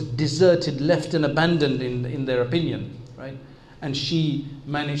who was deserted, left and abandoned in their opinion, right? And she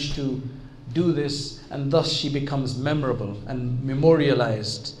managed to do this, and thus she becomes memorable and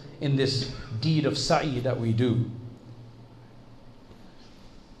memorialized in this deed of sa'i that we do.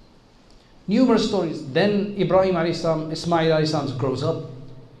 Numerous stories. Then Ibrahim alayhi salam, Ismail alayhi salam grows up.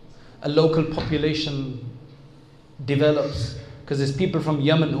 A local population develops because there's people from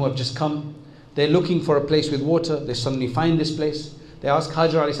Yemen who have just come. They're looking for a place with water. They suddenly find this place. They ask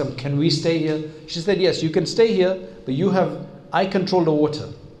Hajar alayhi salam, can we stay here? She said, yes, you can stay here, but I control the water.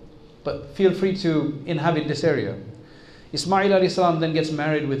 But feel free to inhabit this area. Ismail alayhi salam then gets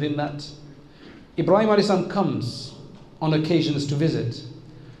married within that. Ibrahim alayhi salam comes on occasions to visit.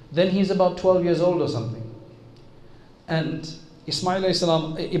 Then he's about 12 years old or something. And Ibrahim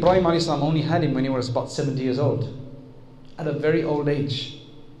alayhi salam only had him when he was about 70 years old. At a very old age.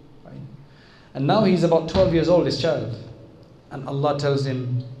 Right? And now he's about 12 years old, this child. And Allah tells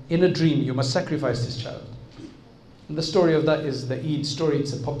him, in a dream, you must sacrifice this child. And the story of that is the Eid story.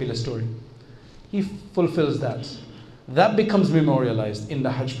 It's a popular story. He fulfills that. That becomes memorialized in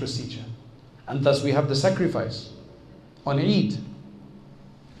the Hajj procedure. And thus we have the sacrifice on Eid.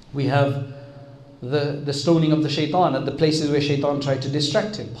 We have the stoning of the shaitan at the places where shaitan tried to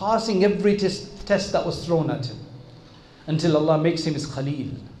distract him, passing every test that was thrown at him until Allah makes him his Khalil.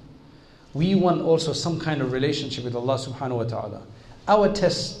 We want also some kind of relationship with Allah subhanahu wa ta'ala. Our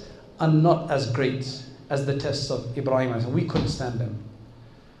tests are not as great as the tests of Ibrahim. We couldn't stand them.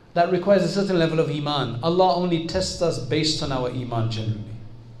 That requires a certain level of iman. Allah only tests us based on our iman generally.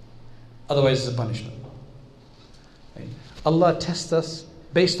 Otherwise it's a punishment. Right? Allah tests us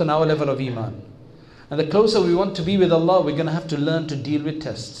based on our level of iman. And the closer we want to be with Allah, we're going to have to learn to deal with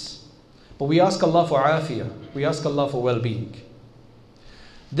tests. But we ask Allah for afiyah. We ask Allah for well-being.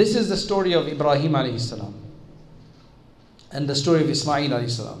 This is the story of Ibrahim alayhi salam and the story of Ismail alayhi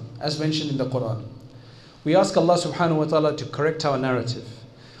salam, as mentioned in the Quran. We ask Allah subhanahu wa ta'ala to correct our narrative.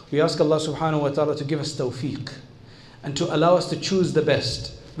 We ask Allah subhanahu wa ta'ala to give us tawfiq and to allow us to choose the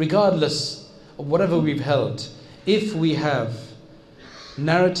best, regardless of whatever we've held. If we have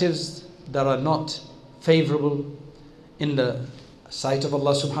narratives that are not favorable in the sight of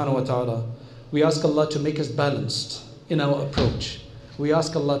Allah subhanahu wa ta'ala, we ask Allah to make us balanced in our approach. We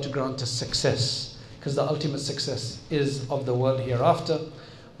ask Allah to grant us success, because the ultimate success is of the world hereafter.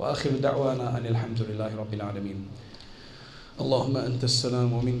 وآخر دعوانا أن الحمد لله رب العالمين. اللهم أنت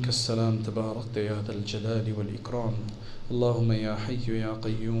السلام ومنك السلام تباركت يا ذا الجلال والإكرام. اللهم يا حي يا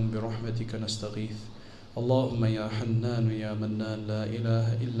قيوم برحمتك نستغيث. اللهم يا حنان يا منان لا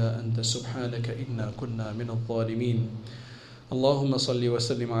إله إلا أنت سبحانك إنا كنا من الظالمين. اللهم صل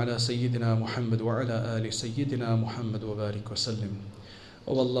وسلم على سيدنا محمد وعلى آل سيدنا محمد وبارك وسلم.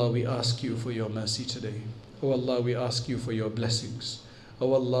 Oh Allah, we ask you for your mercy today. Oh Allah, we ask you for your blessings.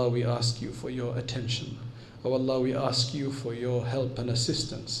 Oh Allah, we ask you for your attention. Oh Allah, we ask you for your help and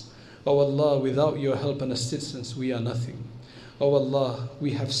assistance. Oh Allah, without your help and assistance, we are nothing. Oh Allah,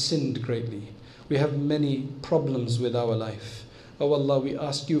 we have sinned greatly. We have many problems with our life. Oh Allah, we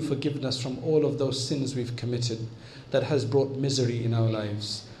ask you forgiveness from all of those sins we've committed that has brought misery in our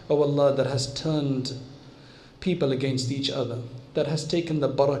lives. Oh Allah, that has turned people against each other, that has taken the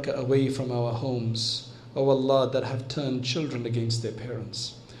barakah away from our homes. Oh Allah, that have turned children against their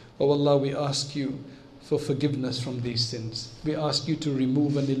parents. Oh Allah, we ask you for forgiveness from these sins. We ask you to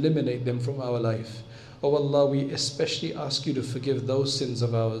remove and eliminate them from our life. O Allah, we especially ask you to forgive those sins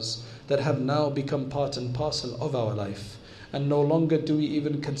of ours that have now become part and parcel of our life, and no longer do we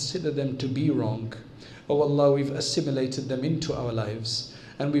even consider them to be wrong. O Allah, we've assimilated them into our lives,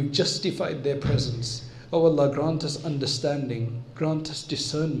 and we've justified their presence. O Allah, grant us understanding, grant us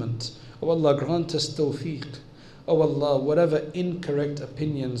discernment. O Allah, grant us tawfiq. O Allah, whatever incorrect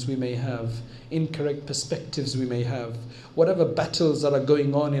opinions we may have, incorrect perspectives we may have, whatever battles that are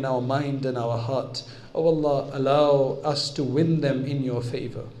going on in our mind and our heart, O Allah, allow us to win them in your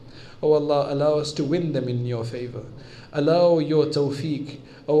favor. O Allah, allow us to win them in your favor. Allow your tawfiq.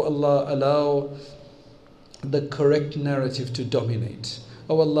 O Allah, allow the correct narrative to dominate.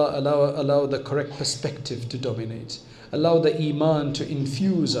 O Allah, allow the correct perspective to dominate. Allow the iman to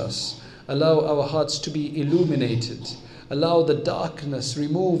infuse us. Allow our hearts to be illuminated. Allow the darkness,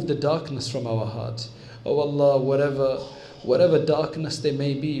 remove the darkness from our heart. O Allah, whatever darkness there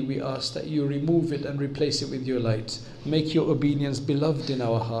may be, we ask that you remove it and replace it with your light. Make your obedience beloved in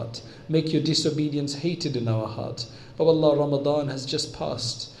our heart. Make your disobedience hated in our heart. O Allah, Ramadan has just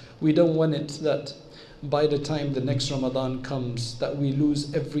passed. We don't want it that by the time the next Ramadan comes, that we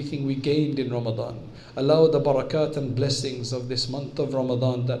lose everything we gained in Ramadan. Allow the barakat and blessings of this month of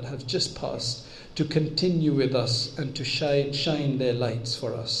Ramadan that have just passed to continue with us and to shine their lights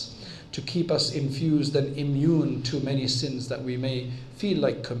for us, to keep us infused and immune to many sins that we may feel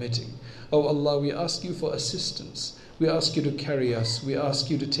like committing. Oh Allah, we ask you for assistance. We ask you to carry us. We ask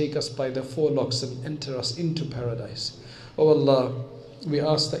you to take us by the forelocks and enter us into paradise. Oh Allah, we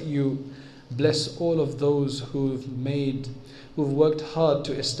ask that you bless all of those who've worked hard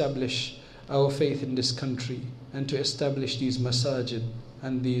to establish our faith in this country and to establish these masajid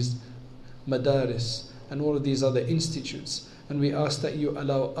and these madaris and all of these other institutes. And we ask that you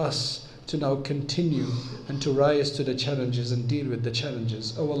allow us to now continue and to rise to the challenges and deal with the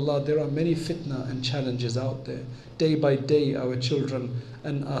challenges. Oh Allah, there are many fitna and challenges out there. Day by day, our children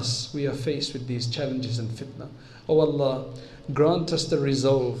and us, we are faced with these challenges and fitna. Oh Allah, grant us the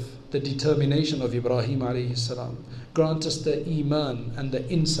resolve, the determination of Ibrahim alayhi salam. Grant us the iman and the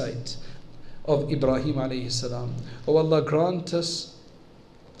insight of Ibrahim alayhi salam. Oh Allah, grant us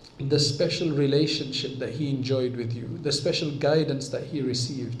the special relationship that he enjoyed with you, the special guidance that he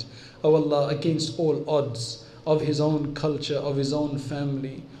received. Oh Allah, against all odds of his own culture, of his own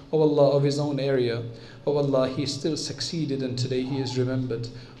family, oh Allah, of his own area. Oh Allah, he still succeeded and today he is remembered.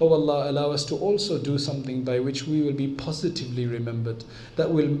 Oh Allah, allow us to also do something by which we will be positively remembered,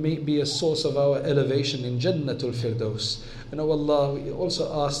 that will be a source of our elevation in Jannatul Firdaus. And oh Allah, we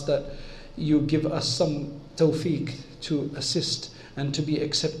also ask that you give us some tawfiq to assist and to be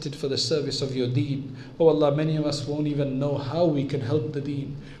accepted for the service of your deen. Oh Allah, many of us won't even know how we can help the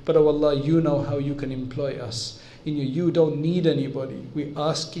deen. But oh Allah, you know how you can employ us. You don't need anybody. We're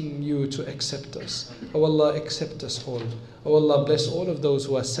asking you to accept us. Oh Allah, accept us all. Oh Allah, bless all of those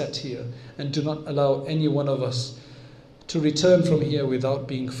who are sat here and do not allow any one of us to return from here without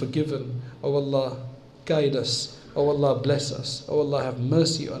being forgiven. Oh Allah, guide us. Oh Allah, bless us. Oh Allah, have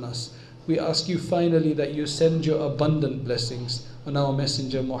mercy on us. We ask you finally that you send your abundant blessings on our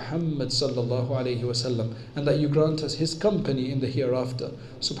messenger Muhammad sallallahu alayhi wa sallam, and that you grant us his company in the hereafter.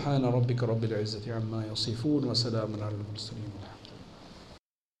 Subhana rabbika rabbil izzati amma yasifoon wa salamun ala al-mursaleen.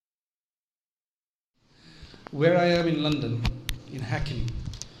 Where I am in London, in Hackney,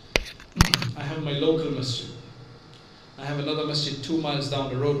 I have my local masjid. I have another masjid 2 miles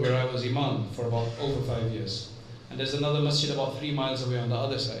down the road where I was imam for about over 5 years. And there's another masjid about 3 miles away on the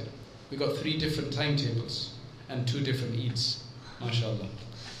other side. We got 3 different timetables and 2 different Eids. MashaAllah.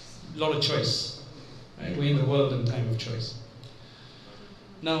 A lot of choice. Right? We're in the world in time of choice.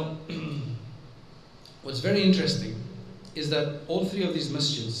 Now, what's very interesting is that all 3 of these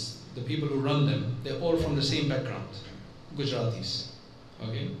masjids, the people who run them, they're all from the same background. Gujaratis.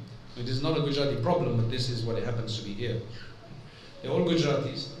 Okay? It is not a Gujarati problem, but this is what it happens to be here. They're all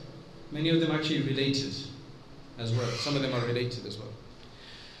Gujaratis. Many of them actually related as well. Some of them are related as well.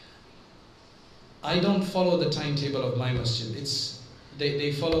 I don't follow the timetable of my masjid.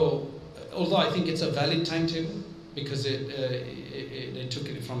 They follow, although I think it's a valid timetable because they took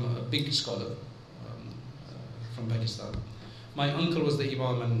it from a big scholar from Pakistan. My uncle was the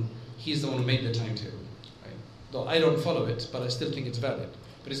imam and he's the one who made the timetable. Right? Though I don't follow it, but I still think it's valid.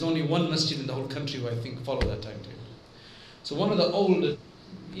 But it's only one masjid in the whole country who I think follow that timetable. So one of the old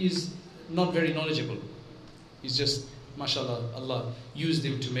is not very knowledgeable. He's just, mashallah, Allah used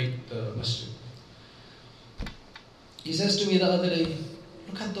him to make the masjid. He says to me the other day,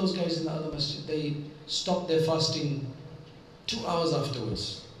 look at those guys in the other masjid. They stop their fasting 2 hours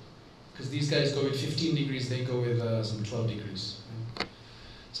afterwards. Because these guys go with 15 degrees, they go with some 12 degrees.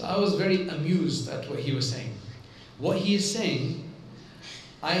 So I was very amused at what he was saying. What he is saying,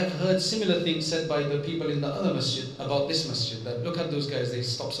 I have heard similar things said by the people in the other masjid about this masjid, that look at those guys, they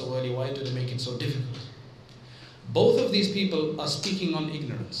stop so early, why do they make it so difficult? Both of these people are speaking on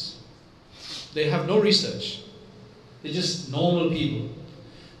ignorance. They have no research. They're just normal people.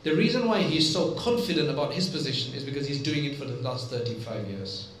 The reason why he's so confident about his position is because he's doing it for the last 35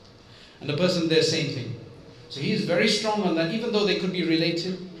 years. And the person there, same thing. So he's very strong on that, even though they could be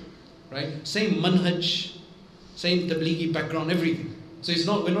related, right? Same manhaj, same tablighi background, everything. So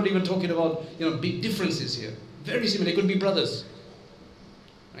we're not even talking about, big differences here. Very similar, they could be brothers.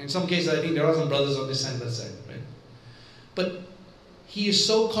 In some cases, I think there are some brothers on this side and that side, right? But he is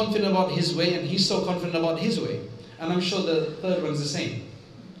so confident about his way, and he's so confident about his way. And I'm sure the third one's the same.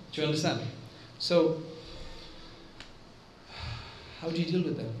 Do you understand? So, how do you deal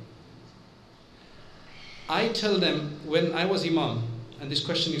with them? I tell them, when I was imam, and this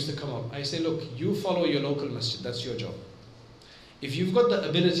question used to come up, I say, look, you follow your local masjid, that's your job. If you've got the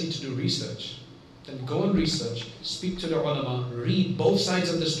ability to do research, then go and research, speak to the ulama, read both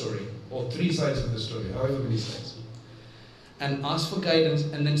sides of the story, or 3 sides of the story, however many sides, and ask for guidance,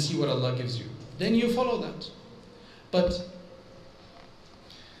 and then see what Allah gives you. Then you follow that. But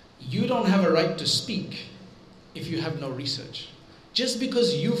you don't have a right to speak if you have no research. Just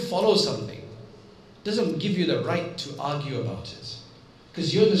because you follow something doesn't give you the right to argue about it.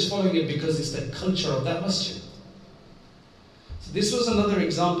 Because you're just following it because it's the culture of that masjid. So this was another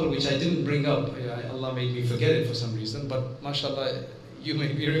example which I didn't bring up. Allah made me forget it for some reason, but mashallah, you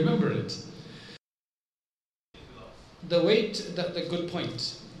made me remember it. The good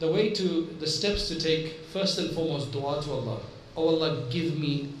point. The steps to take, first and foremost, dua to Allah. Oh Allah, give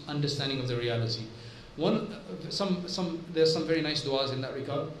me understanding of the reality. There's some very nice duas in that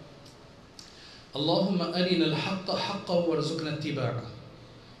regard. Allahumma arina al-haqqa haqqan warzuqna ittiba'a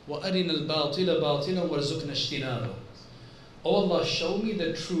wa arina al-batila batilan warzuqna ijtinaba. Oh Allah, show me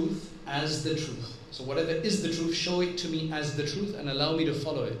the truth as the truth. So whatever is the truth, show it to me as the truth and allow me to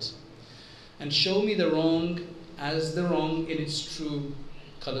follow it. And show me the wrong as the wrong in its true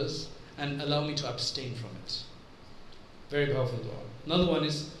colors and allow me to abstain from it. Very powerful dua. Another one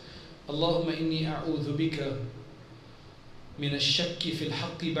is Allahumma inni a'udhu bika min ash-shakki fil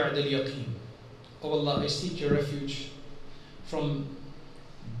haqqi ba'da al-yaqeen. Oh Allah, I seek your refuge from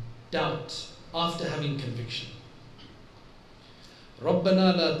doubt after having conviction.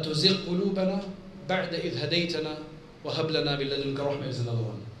 رَبَّنَا لَا تُزِغْ قُلُوبَنَا بَعْدَ إِذْ هَدَيْتَنَا وَهَبْ لَنَا بِلَدُنْكَ رَحْمَةً is another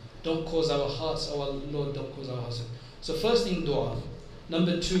one. Don't cause our hearts, oh Lord, don't cause our hearts. So first thing, dua.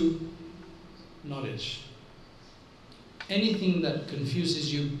 Number 2, knowledge. Anything that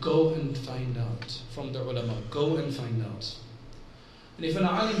confuses you, go and find out from the ulama. Go and find out. And if an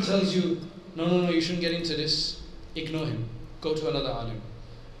alim tells you, no, you shouldn't get into this, ignore him. Go to another alim.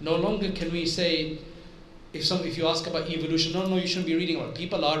 No longer can we say, if you ask about evolution, no, you shouldn't be reading about it.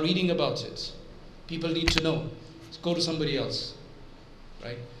 People are reading about it. People need to know. So go to somebody else,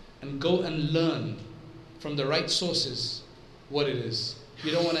 right? And go and learn from the right sources what it is.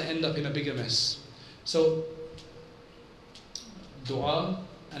 You don't want to end up in a bigger mess. So, dua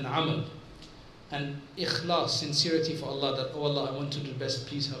and amal and ikhlas, sincerity for Allah, that, oh Allah, I want to do the best,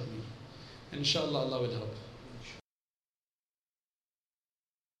 please help me. And inshallah Allah will help.